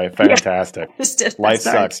 by the way. Fantastic. Yeah. Life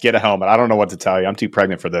sucks. Get a helmet. I don't know what to tell you. I'm too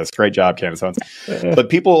pregnant for this. Great job, Candace Owens. But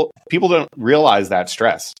people don't realize that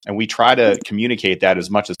stress, and we try to communicate that as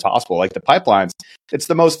much as possible. Like the pipelines, it's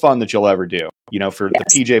the most fun that you'll ever do. You know, for the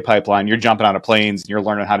PJ pipeline, you're jumping out of planes and you're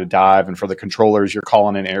learning how to dive, and for the controllers, you're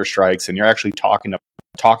calling in airstrikes and you're actually talking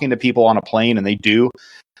to people on a plane, and they do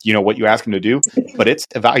what you ask them to do, but it's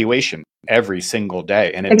evaluation every single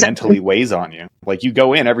day, and it mentally weighs on you. Like, you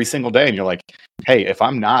go in every single day and you're like, hey, if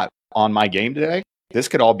I'm not on my game today, this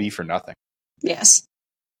could all be for nothing. Yes.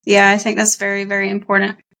 Yeah, I think that's very, very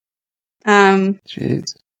important.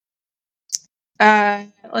 Jeez.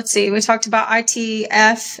 Let's see. We talked about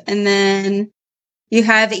ITF, and then you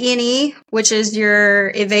have E&E, which is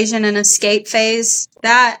your evasion and escape phase.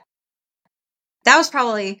 That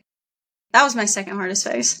was my second hardest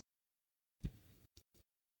phase.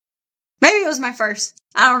 Maybe it was my first.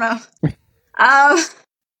 I don't know.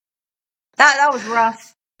 That was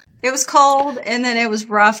rough. It was cold, and then it was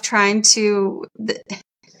rough trying to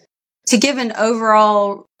give an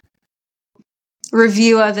overall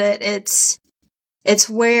review of it. It's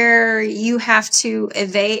where you have to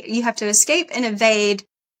escape and evade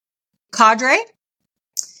cadre.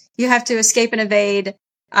 You have to escape and evade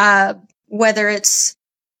whether it's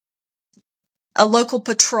a local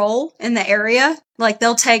patrol in the area. Like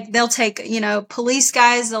they'll take, police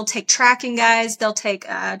guys, they'll take tracking guys, they'll take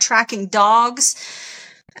tracking dogs.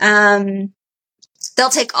 They'll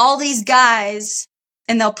take all these guys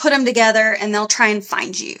and they'll put them together and they'll try and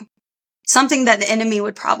find you. Something that the enemy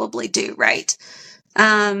would probably do, right?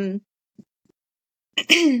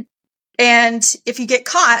 And if you get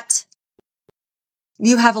caught,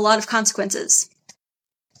 you have a lot of consequences.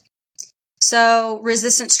 So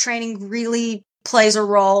resistance training really plays a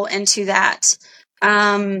role into that.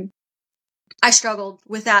 I struggled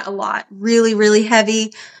with that a lot. Really, really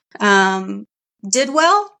heavy. Did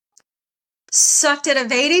well. Sucked at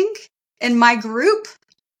evading in my group.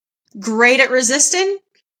 Great at resisting.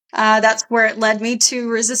 That's where it led me to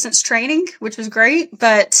resistance training, which was great.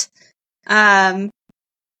 But that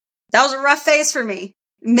was a rough phase for me.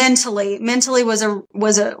 Mentally was a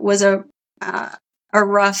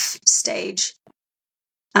rough stage.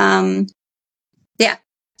 Yeah.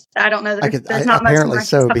 I don't know. There's not apparently much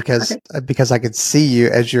so because I could see you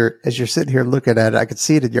as you're sitting here looking at it. I could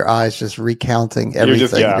see it in your eyes, just recounting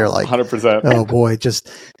everything. You're like, 100%. Oh boy, just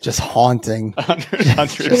haunting.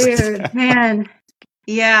 100%. Dude, man,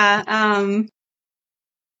 yeah,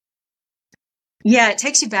 yeah. It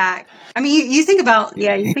takes you back. I mean, you think about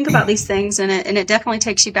these things, and it definitely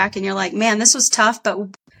takes you back, and you're like, man, this was tough, but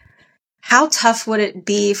how tough would it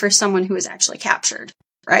be for someone who was actually captured?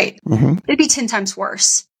 Right? Mm-hmm. It'd be 10 times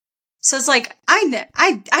worse. So it's like,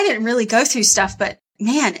 I didn't really go through stuff, but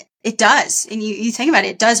man, it does. And you think about it,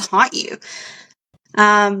 it does haunt you. But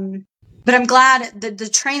I'm glad that the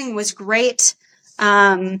training was great.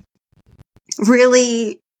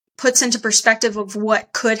 Really puts into perspective of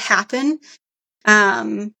what could happen.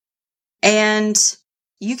 And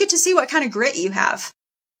you get to see what kind of grit you have.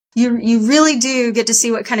 You really do get to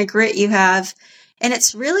see what kind of grit you have. And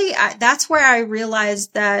it's really, that's where I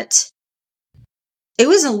realized that it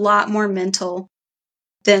was a lot more mental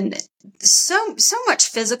than so much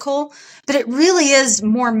physical, but it really is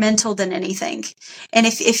more mental than anything. And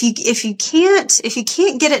if you can't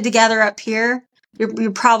get it together up here,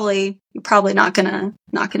 you're probably not gonna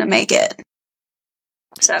make it.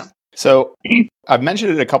 So I've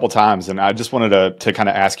mentioned it a couple times, and I just wanted to kind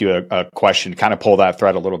of ask you a question, kind of pull that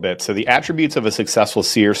thread a little bit. So the attributes of a successful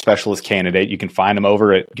SERE specialist candidate, you can find them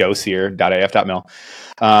over at gosere.af.mil.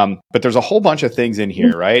 But there's a whole bunch of things in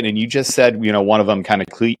here, right? And you just said, one of them kind of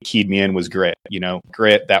keyed me in was grit,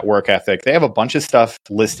 grit, that work ethic. They have a bunch of stuff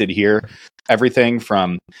listed here. Everything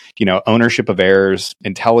from, ownership of errors,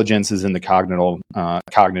 intelligence is in the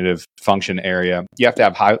cognitive function area. You have to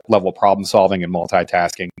have high level problem solving and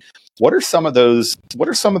multitasking. What are some of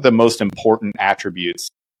the most important attributes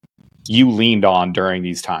you leaned on during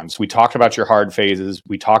these times? We talked about your hard phases.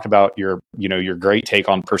 We talked about your great take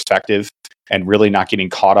on perspective and really not getting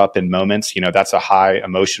caught up in moments. That's a high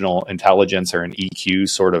emotional intelligence or an EQ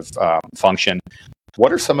sort of function.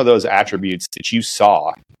 What are some of those attributes that you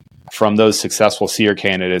saw from those successful SERE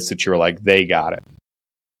candidates that you were like, they got it?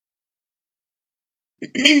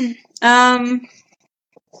 I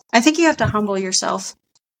think you have to humble yourself.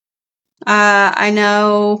 I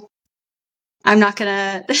know I'm not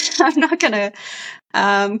gonna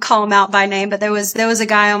call him out by name, but there was a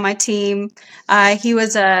guy on my team. He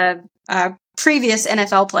was a previous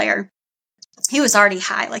NFL player. He was already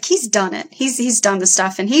high. Like, he's done it. He's done the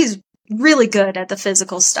stuff, and he's really good at the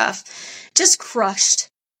physical stuff. Just crushed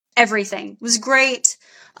everything. Was great.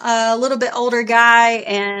 A little bit older guy,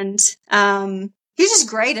 and he's just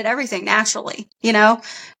great at everything naturally,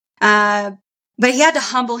 but he had to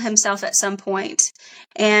humble himself at some point.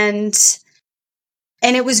 And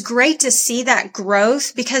it was great to see that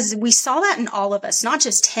growth, because we saw that in all of us, not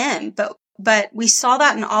just him, but we saw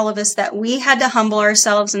that in all of us, that we had to humble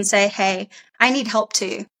ourselves and say, hey, I need help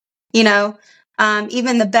too.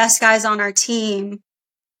 Even the best guys on our team,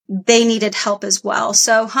 they needed help as well.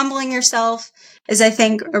 So humbling yourself is, I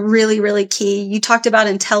think, a really, really key. You talked about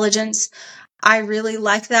intelligence. I really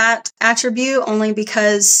like that attribute, only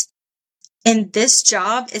because in this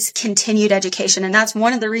job is continued education. And that's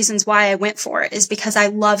one of the reasons why I went for it, is because I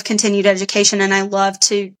love continued education, and I love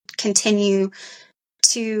to continue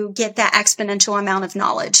to get that exponential amount of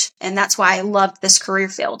knowledge. And that's why I love this career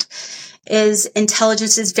field. Is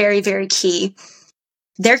intelligence is very, very key.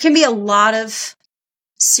 There can be a lot of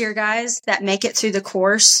SERE guys that make it through the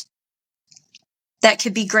course that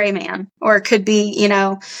could be gray man, or it could be,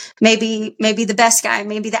 maybe the best guy,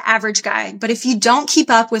 maybe the average guy. But if you don't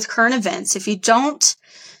keep up with current events, if you don't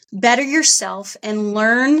better yourself and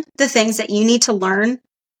learn the things that you need to learn,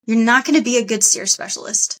 you're not going to be a good SERE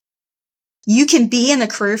specialist. You can be in the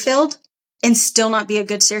career field and still not be a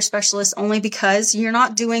good SERE specialist, only because you're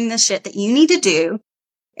not doing the shit that you need to do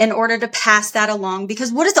in order to pass that along.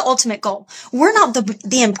 Because what is the ultimate goal? We're not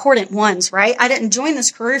the important ones, right? I didn't join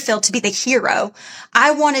this career field to be the hero.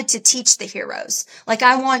 I wanted to teach the heroes. Like,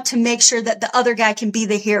 I want to make sure that the other guy can be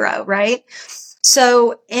the hero, right?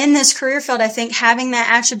 So in this career field, I think having that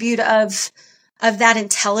attribute of that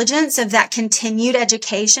intelligence, of that continued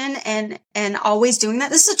education and always doing that.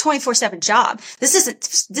 This is a 24/7 job.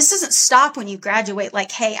 This doesn't stop when you graduate.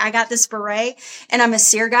 Like, hey, I got this beret and I'm a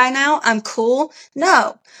SERE guy now. I'm cool.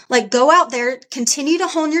 No, like go out there, continue to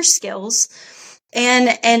hone your skills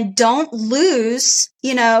and don't lose,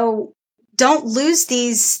 don't lose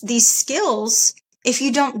these skills if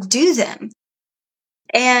you don't do them.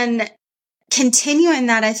 And continuing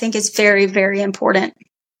that, I think, is very, very important.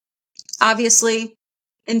 Obviously,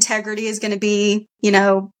 integrity is going to be,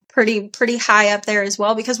 pretty high up there as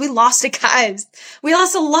well, because we lost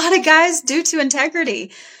a lot of guys due to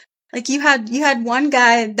integrity. Like you had one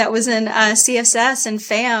guy that was in CSS and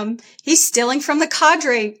FAM. He's stealing from the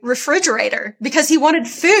cadre refrigerator because he wanted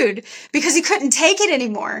food, because he couldn't take it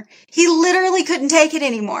anymore. He literally couldn't take it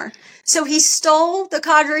anymore. So he stole the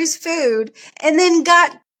cadre's food and then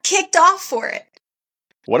got kicked off for it.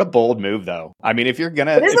 What a bold move, though. I mean, if you're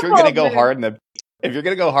gonna go hard in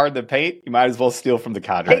the paint, you might as well steal from the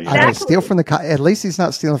cadre. Exactly. I know, steal from the at least he's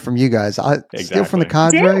not stealing from you guys. Steal from the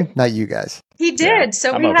cadre, not you guys. He did. Yeah,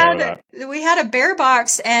 so we had a bear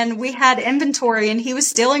box and we had inventory, and he was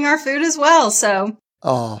stealing our food as well. So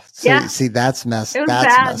see that's messed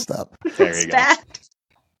up. There you go. Bad.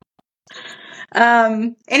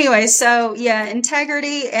 Anyway, so yeah,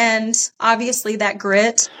 integrity and obviously that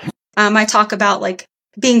grit. I talk about like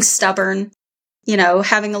being stubborn,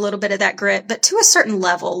 having a little bit of that grit, but to a certain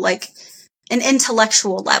level, like an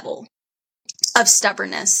intellectual level of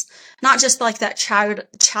stubbornness, not just like that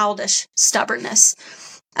childish stubbornness.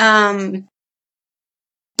 But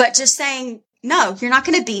just saying, no, you're not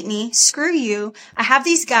going to beat me. Screw you. I have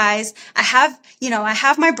these guys. I have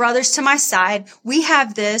my brothers to my side. We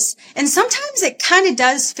have this. And sometimes it kind of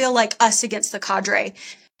does feel like us against the cadre.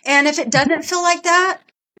 And if it doesn't feel like that,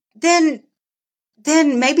 then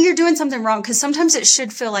maybe you're doing something wrong. Cause sometimes it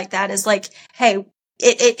should feel like that, is like, hey,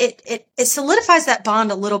 it solidifies that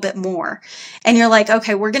bond a little bit more. And you're like,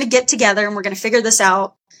 okay, we're going to get together and we're going to figure this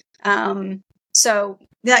out. So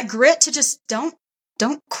that grit to just don't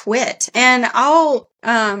quit. And I'll,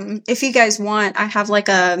 if you guys want, I have like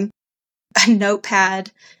a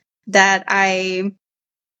notepad that I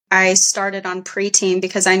started on pre-team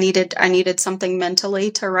because I needed something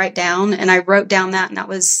mentally to write down. And I wrote down that, and that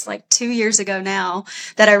was like 2 years ago now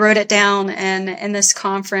that I wrote it down. And in this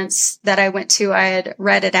conference that I went to, I had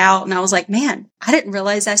read it out and I was like, man, I didn't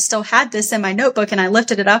realize I still had this in my notebook. And I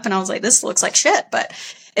lifted it up and I was like, this looks like shit, but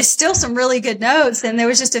it's still some really good notes. And there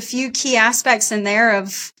was just a few key aspects in there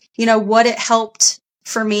of, what it helped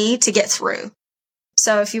for me to get through.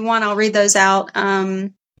 So if you want, I'll read those out.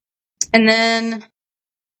 And then,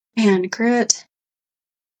 man, grit.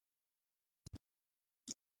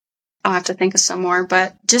 I'll have to think of some more,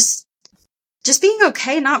 but just being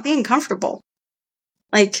okay, not being comfortable.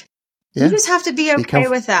 Like, you just have to be okay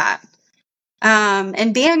with that.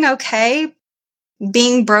 And being okay,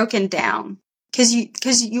 being broken down. Cause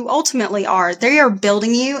you ultimately are. They are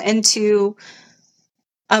building you into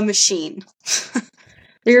a machine.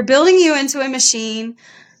 They're building you into a machine,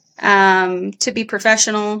 to be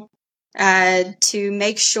professional, to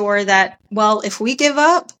make sure that, well, if we give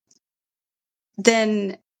up,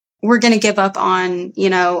 then we're going to give up on,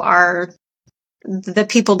 the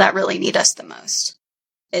people that really need us the most,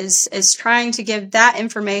 is trying to give that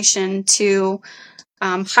information to,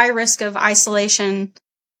 high risk of isolation.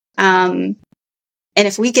 And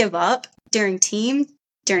if we give up during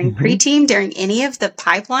pre-team, during any of the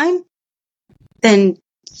pipeline, then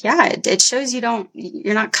it shows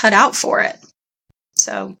you're not cut out for it.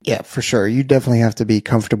 So yeah, for sure. You definitely have to be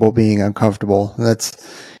comfortable being uncomfortable. That's,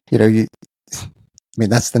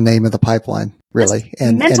 that's the name of the pipeline, really.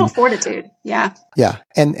 And mental fortitude. Yeah. Yeah.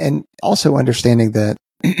 And also understanding that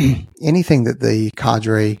anything that the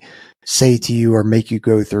cadre say to you or make you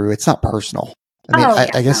go through, it's not personal.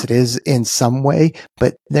 I guess it is in some way,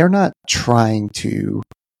 but they're not trying to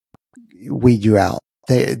weed you out.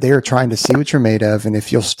 They're trying to see what you're made of, and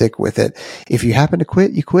if you'll stick with it. If you happen to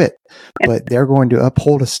quit, you quit. But they're going to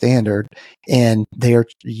uphold a standard, and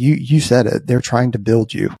you said it, they're trying to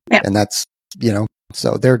build you. Yep. And that's,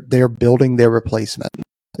 so they're building their replacement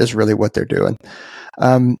is really what they're doing.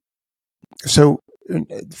 So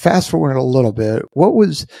fast forward a little bit, what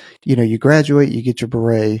was, you graduate, you get your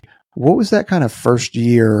beret. What was that kind of first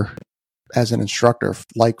year as an instructor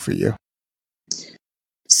like for you?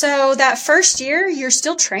 So that first year, you're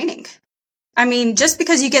still training. I mean, just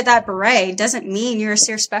because you get that beret doesn't mean you're a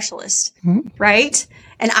SERE specialist, right?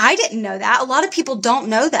 And I didn't know that. A lot of people don't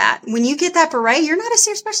know that. When you get that beret, you're not a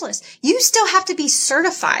SERE specialist. You still have to be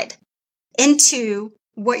certified into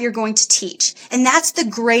what you're going to teach. And that's the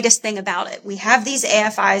greatest thing about it. We have these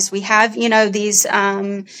AFIs, we have, these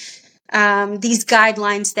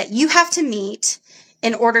guidelines that you have to meet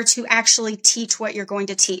in order to actually teach what you're going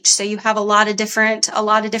to teach. So you have a lot of different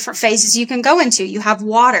phases you can go into. You have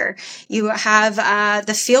water, you have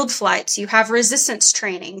the field flights, you have resistance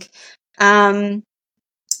training.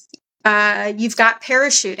 You've got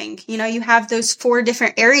parachuting, you have those 4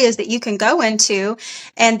 different areas that you can go into,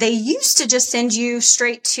 and they used to just send you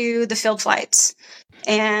straight to the field flights.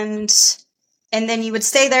 And then you would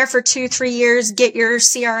stay there for 2-3 years, get your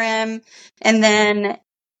CRM, and then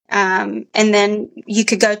you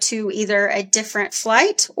could go to either a different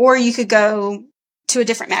flight or you could go to a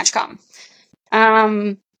different MAGCOM.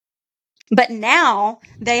 But now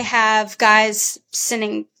they have guys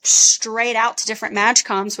sending straight out to different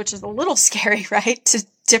MAGCOMs, which is a little scary, right? To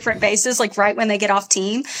different bases, like right when they get off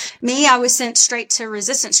team. Me, I was sent straight to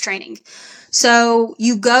resistance training. So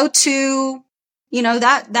you go to,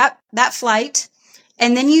 that flight,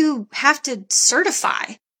 and then you have to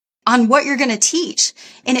certify on what you're going to teach.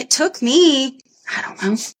 And it took me, I don't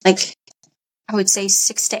know, like I would say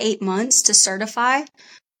 6 to 8 months to certify.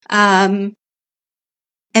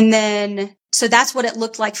 And then, so that's what it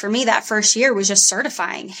looked like for me that first year, was just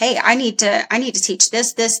certifying. Hey, I need to teach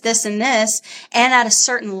this, and this, and at a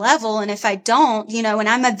certain level. And if I don't, and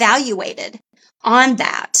I'm evaluated on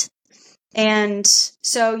that. And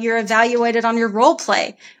so you're evaluated on your role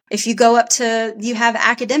play. If you go up to, you have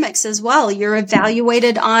academics as well. You're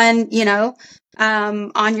evaluated on,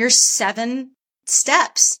 on your 7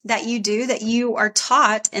 steps that you do, that you are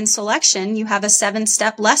taught in selection. You have a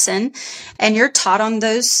 7-step lesson, and you're taught on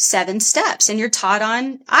those 7 steps, and you're taught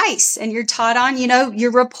on ICE, and you're taught on,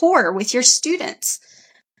 your rapport with your students.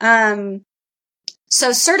 So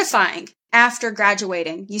certifying after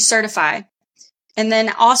graduating, you certify. And then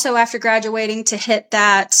also after graduating, to hit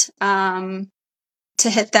that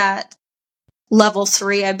level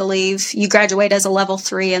 3, I believe you graduate as a level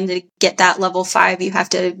 3, and to get that level 5, you have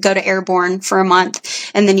to go to airborne for a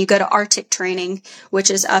month. And then you go to Arctic training,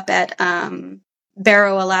 which is up at,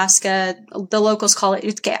 Barrow, Alaska. The locals call it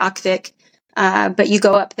Utqiagvik. But you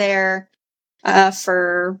go up there,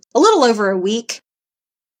 for a little over a week.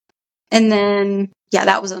 And then, yeah,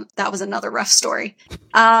 that was another rough story.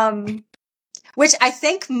 Which I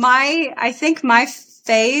think my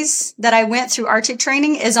phase that I went through Arctic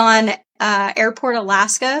training is on Airport,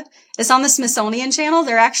 Alaska. It's on the Smithsonian Channel.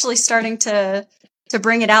 They're actually starting to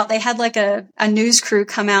bring it out. They had like a news crew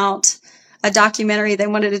come out, a documentary. They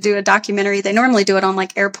wanted to do a documentary. They normally do it on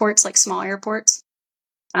like airports, like small airports.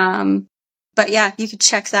 But yeah, you could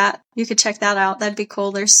check that. You could check that out. That'd be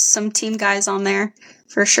cool. There's some team guys on there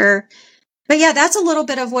for sure. But yeah, that's a little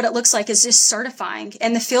bit of what it looks like, is just certifying.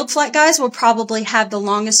 And the field flight guys will probably have the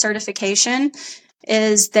longest certification.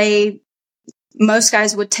 Most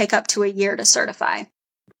guys would take up to a year to certify.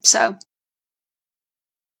 So.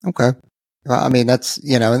 Okay. Well, I mean, that's,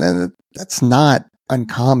 and then that's not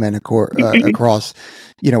uncommon across,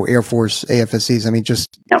 Air Force AFSCs. I mean,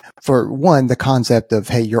 just for one, the concept of,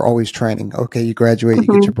 hey, you're always training. Okay. You graduate, you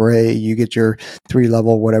get your beret, you get your 3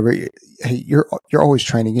 level, whatever. Hey, you're always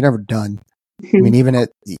training. You're never done. I mean,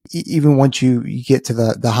 even once you get to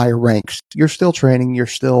the higher ranks, you're still training. You're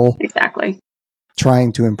still exactly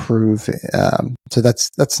trying to improve. So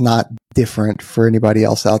that's not different for anybody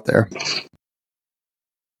else out there.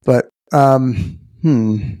 But let's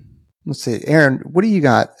see, Aaron, what do you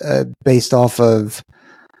got based off of?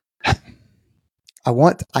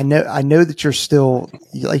 I know that you're still,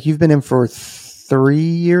 like, you've been in for 3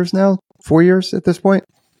 years now, 4 years at this point.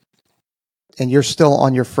 And you're still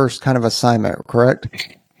on your first kind of assignment, correct?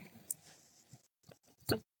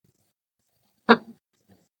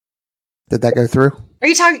 Did that go through? Are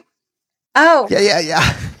you talking? Oh.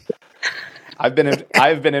 Yeah. I've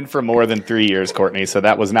been in for more than 3 years, Kortney, so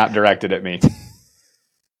that was not directed at me.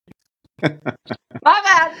 My bad.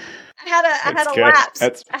 I had a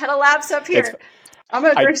lapse. I had a lapse up here. I'm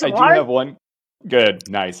going to drink some water. I do have one. Good.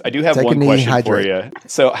 Nice. I do have one question for you.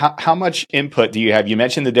 So how much input do you have? You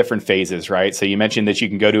mentioned the different phases, right? So you mentioned that you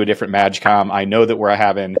can go to a different MAGCOM. I know that we're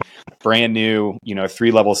having brand new,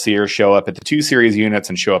 3-level SERE show up at the 2 series units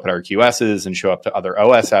and show up at our QSs and show up to other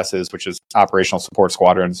OSSs, which is operational support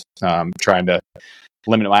squadrons, trying to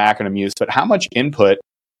limit my acronym use. But how much input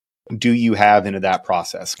do you have into that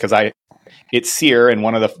process? Because it's SERE, and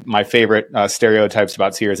one of my favorite stereotypes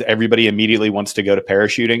about SERE is everybody immediately wants to go to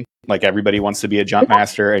parachuting. Like, everybody wants to be a jump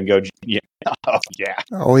master and go, oh yeah,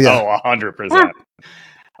 100%,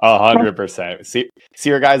 100%.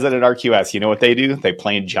 SERE guys at an RQS, you know what they do? They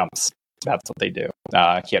plan jumps. That's what they do.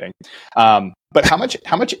 Kidding. But how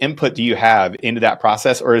much input do you have into that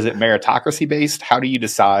process, or is it meritocracy based? How do you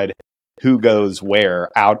decide who goes where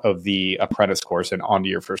out of the apprentice course and onto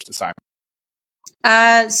your first assignment?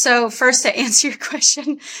 So first, to answer your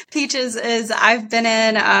question, Peaches, is I've been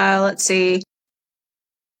in, let's see,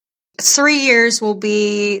 3 years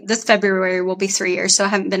this February will be 3 years. So I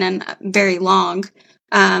haven't been in very long.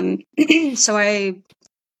 So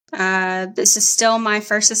this is still my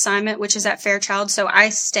first assignment, which is at Fairchild. So I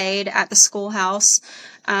stayed at the schoolhouse,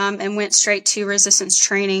 and went straight to resistance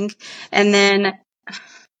training. And then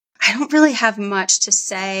I don't really have much to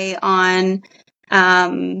say on,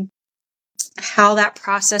 how that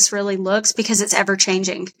process really looks, because it's ever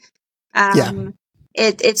changing.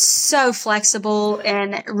 It's so flexible,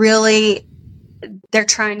 and really they're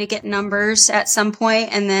trying to get numbers at some point,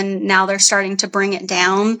 and then now they're starting to bring it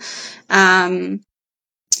down,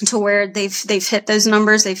 to where they've hit those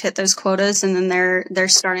numbers, they've hit those quotas, and then they're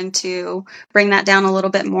starting to bring that down a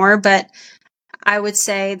little bit more. But I would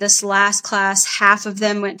say this last class, half of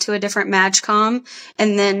them went to a different MAGCOM,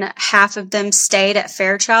 and then half of them stayed at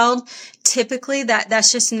Fairchild. Typically,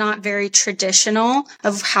 that's just not very traditional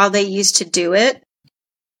of how they used to do it.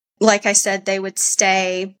 Like I said, they would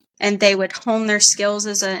stay and they would hone their skills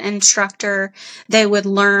as an instructor. They would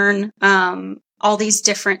learn all these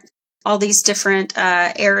different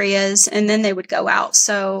areas, and then they would go out.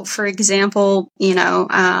 So, for example,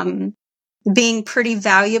 being pretty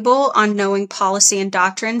valuable on knowing policy and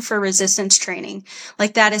doctrine for resistance training.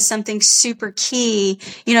 Like, that is something super key.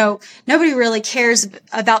 Nobody really cares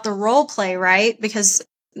about the role play, right? Because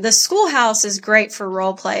the schoolhouse is great for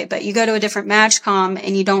role play, but you go to a different MAGCOM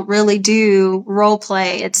and you don't really do role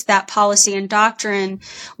play. It's that policy and doctrine.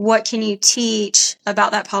 What can you teach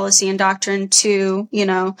about that policy and doctrine to,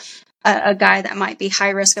 a guy that might be high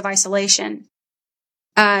risk of isolation?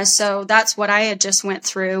 So that's what I had just went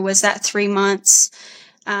through, was that 3 months.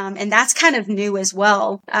 And that's kind of new as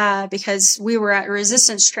well, because we were at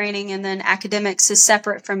resistance training, and then academics is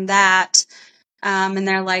separate from that. And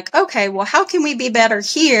they're like, okay, well, how can we be better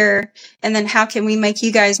here? And then how can we make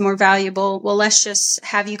you guys more valuable? Well, let's just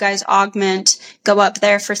have you guys augment, go up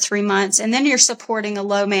there for 3 months. And then you're supporting a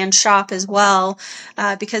low man shop as well,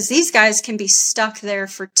 because these guys can be stuck there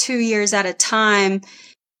for 2 years at a time,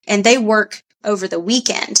 and they work over the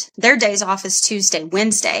weekend. Their days off is Tuesday,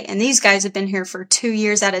 Wednesday. And these guys have been here for 2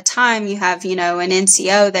 years at a time. You have, an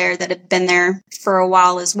NCO there that have been there for a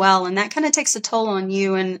while as well. And that kind of takes a toll on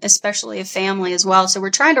you, and especially a family as well. So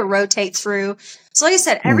we're trying to rotate through. So like I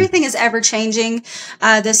said, everything is ever changing.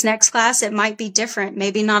 This next class, it might be different.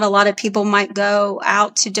 Maybe not a lot of people might go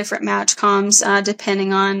out to different MAGCOMs,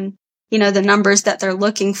 depending on the numbers that they're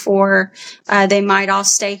looking for. They might all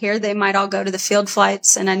stay here. They might all go to the field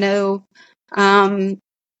flights. And I know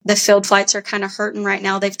the field flights are kind of hurting right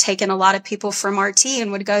now. They've taken a lot of people from RT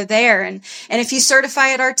and would go there. And if you certify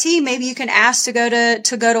at RT, maybe you can ask to go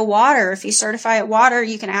to water. If you certify at water,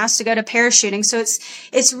 you can ask to go to parachuting. So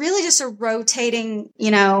it's really just a rotating,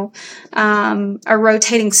 a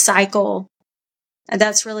rotating cycle.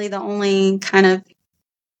 That's really the only kind of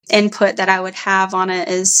input that I would have on it,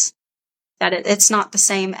 is that it's not the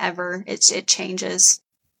same ever. It changes.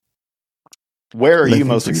 Where are you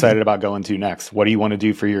most excited about going to next? What do you want to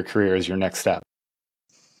do for your career as your next step?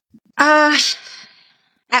 At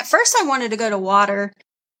first I wanted to go to water,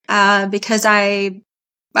 because I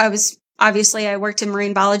worked in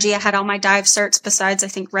marine biology. I had all my dive certs besides, I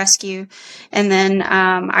think, rescue. And then,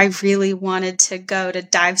 I really wanted to go to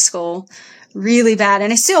dive school really bad.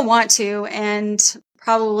 And I still want to. And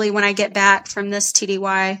probably when I get back from this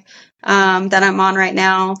TDY, that I'm on right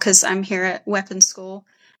now, cause I'm here at weapons school,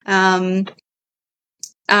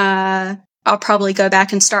 I'll probably go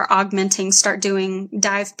back and start doing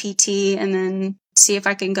dive PT, and then see if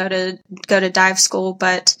I can go to dive school.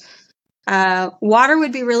 But water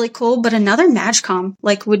would be really cool, but another MAGCOM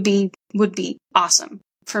would be awesome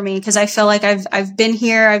for me, because I feel like I've been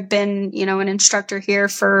here. I've been, an instructor here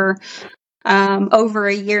for over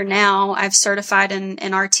a year now. I've certified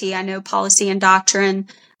in RT. I know policy and doctrine.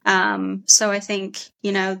 So I think,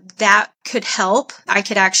 that could help. I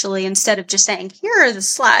could actually, instead of just saying, here are the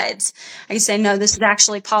slides, I could say, no, this is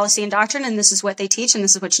actually policy and doctrine, and this is what they teach, and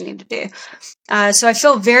this is what you need to do. So I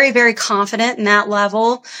feel very, very confident in that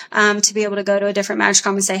level, to be able to go to a different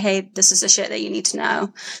MAGCOM and say, hey, this is the shit that you need to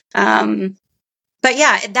know. But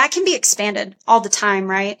yeah, that can be expanded all the time,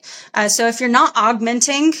 right? So if you're not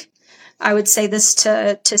augmenting, I would say this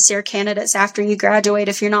to SERE candidates after you graduate,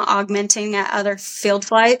 if you're not augmenting at other field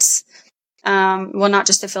flights, well, not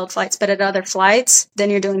just the field flights, but at other flights, then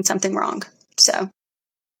you're doing something wrong. So.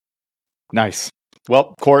 Nice.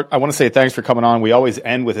 Well, Court, I want to say thanks for coming on. We always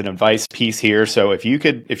end with an advice piece here. So if you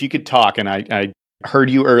could talk, and I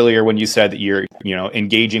heard you earlier when you said that you're,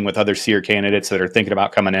 engaging with other SERE candidates that are thinking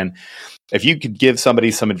about coming in. If you could give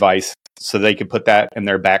somebody some advice so they could put that in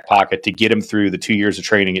their back pocket to get them through the 2 years of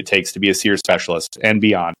training it takes to be a SERE specialist and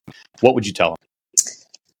beyond, what would you tell them?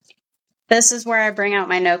 This is where I bring out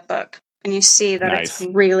my notebook, and you see that Nice.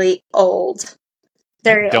 It's really old.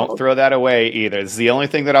 Very Don't old. throw that away either. It's the only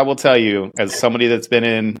thing that I will tell you as somebody that's been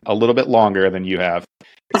in a little bit longer than you have.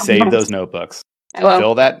 Save those notebooks.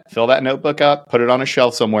 Fill that notebook up, put it on a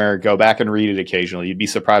shelf somewhere, go back and read it occasionally. You'd be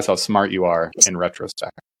surprised how smart you are in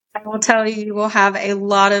retrospect. I will tell you, you will have a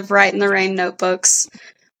lot of Write in the Rain notebooks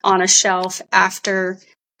on a shelf after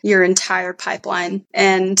your entire pipeline.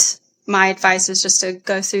 And my advice is just to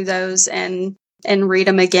go through those and read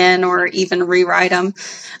them again or even rewrite them.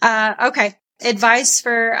 Okay. Advice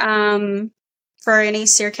for any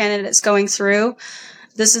SERE candidates going through.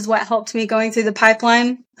 This is what helped me going through the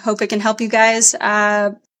pipeline. Hope it can help you guys.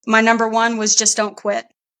 My number one was just don't quit.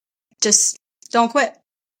 Just don't quit.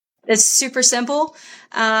 It's super simple.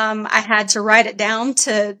 I had to write it down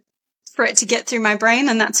for it to get through my brain,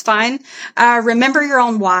 and that's fine. Remember your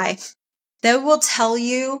own why. They will tell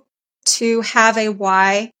you to have a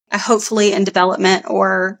why, hopefully in development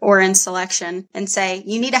or in selection, and say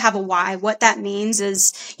you need to have a why. What that means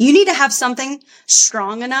is you need to have something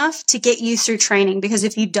strong enough to get you through training, because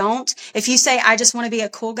if you say, I just want to be a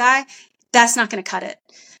cool guy, that's not going to cut it.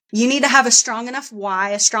 You need to have a strong enough why,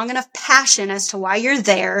 a strong enough passion as to why you're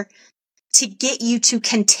there to get you to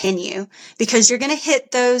continue, because you're going to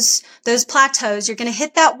hit those plateaus. You're going to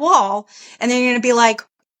hit that wall, and then you're going to be like,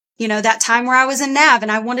 that time where I was in NAV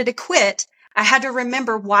and I wanted to quit. I had to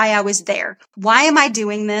remember why I was there. Why am I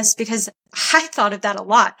doing this? Because I thought of that a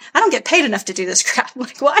lot. I don't get paid enough to do this crap.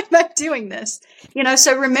 Like, why am I doing this?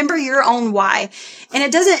 So remember your own why.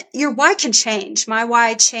 And your why can change. My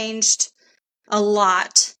why changed a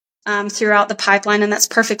lot throughout the pipeline, and that's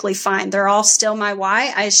perfectly fine. They're all still my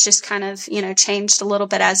why. It's just kind of, changed a little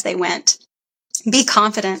bit as they went. Be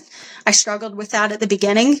confident. I struggled with that at the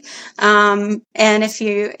beginning. And if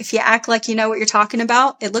you act like you know what you're talking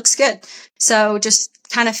about, it looks good. So just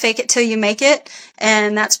kind of fake it till you make it.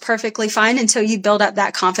 And that's perfectly fine until you build up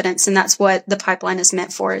that confidence. And that's what the pipeline is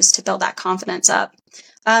meant for, is to build that confidence up.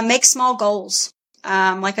 Make small goals.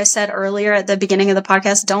 Like I said earlier at the beginning of the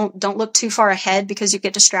podcast, don't look too far ahead, because you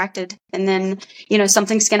get distracted, and then,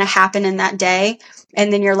 something's going to happen in that day.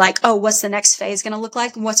 And then you're like, oh, what's the next phase going to look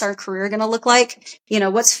like? What's our career going to look like?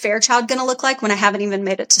 What's Fairchild going to look like when I haven't even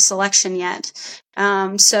made it to selection yet?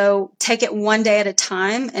 So take it one day at a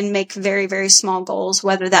time and make very, very small goals,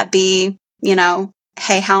 whether that be,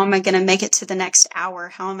 hey, how am I going to make it to the next hour?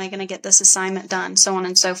 How am I going to get this assignment done? So on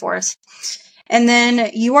and so forth. And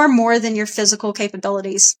then you are more than your physical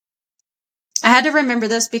capabilities. I had to remember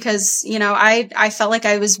this because, I felt like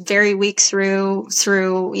I was very weak through,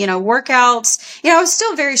 workouts. I was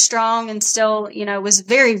still very strong and still, was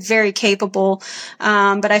very, very capable.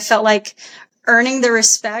 But I felt like earning the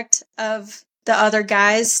respect of the other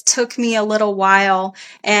guys took me a little while.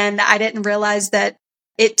 And I didn't realize that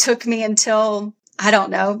it took me until, I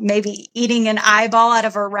don't know, maybe eating an eyeball out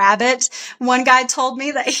of a rabbit. One guy told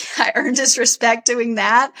me that I earned his respect doing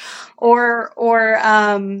that, or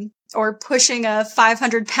pushing a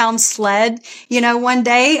 500-pound sled, one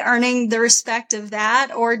day, earning the respect of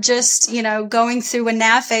that, or just, going through a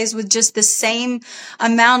nav phase with just the same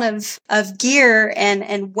amount of gear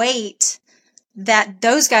and weight that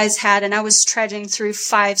those guys had. And I was trudging through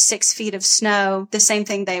 5-6 feet of snow, the same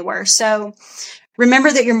thing they were. So remember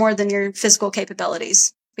that you're more than your physical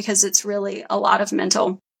capabilities, because it's really a lot of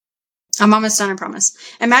mental. I'm almost done, I promise.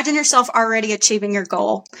 Imagine yourself already achieving your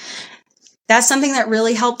goal. That's something that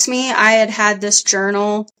really helped me. I had this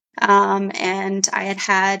journal, and I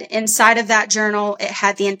had inside of that journal, it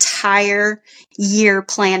had the entire year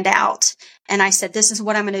planned out. And I said, this is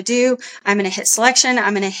what I'm going to do. I'm going to hit selection.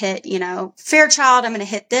 I'm going to hit, Fairchild. I'm going to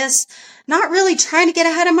hit this. Not really trying to get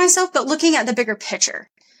ahead of myself, but looking at the bigger picture.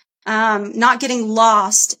 Not getting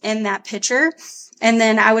lost in that picture. And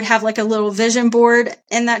then I would have like a little vision board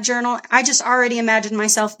in that journal. I just already imagined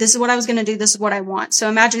myself, this is what I was going to do. This is what I want. So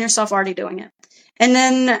imagine yourself already doing it. And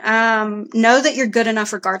then, know that you're good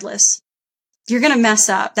enough regardless. You're going to mess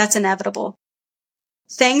up. That's inevitable.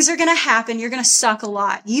 Things are going to happen. You're going to suck a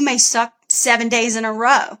lot. You may suck 7 days in a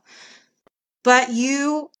row, but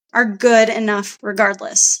you are good enough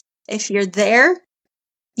regardless. If you're there,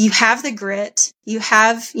 you have the grit, you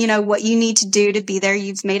have, what you need to do to be there.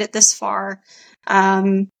 You've made it this far.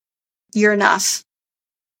 You're enough.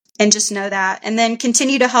 And just know that. And then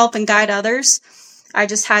continue to help and guide others. I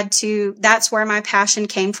just had to, that's where my passion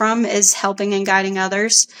came from, is helping and guiding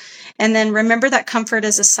others. And then remember that comfort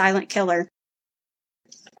is a silent killer.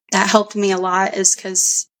 That helped me a lot, is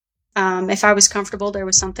because if I was comfortable, there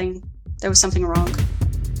was something wrong.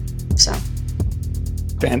 So.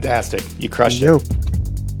 Fantastic. You crushed it.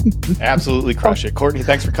 Absolutely crush it. Kortney,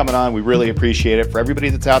 thanks for coming on. We really appreciate it. For everybody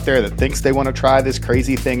that's out there that thinks they want to try this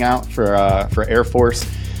crazy thing out for Air Force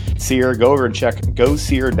SERE, go over and check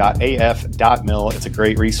gosere.af.mil. It's a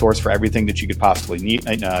great resource for everything that you could possibly need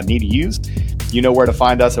to use. You know where to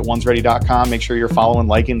find us at onesready.com. Make sure you're following,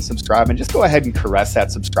 liking, subscribing. Just go ahead and caress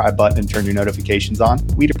that subscribe button and turn your notifications on.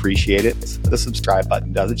 We'd appreciate it. The subscribe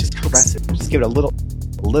button does it. Just caress it. Just give it a little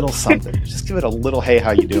something. Just give it a little, hey,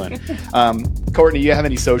 how you doing? Kortney, you have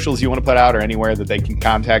any socials you want to put out, or anywhere that they can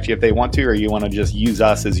contact you if they want to, or you want to just use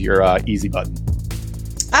us as your easy button?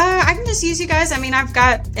 I can just use you guys. I mean, I've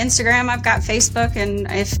got Instagram, I've got Facebook, and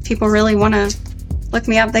if people really want to look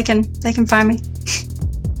me up, they can find me.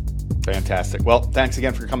 Fantastic. Well, thanks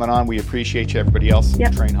again for coming on. We appreciate you. Everybody else,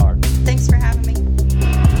 Yep. Train hard. Thanks for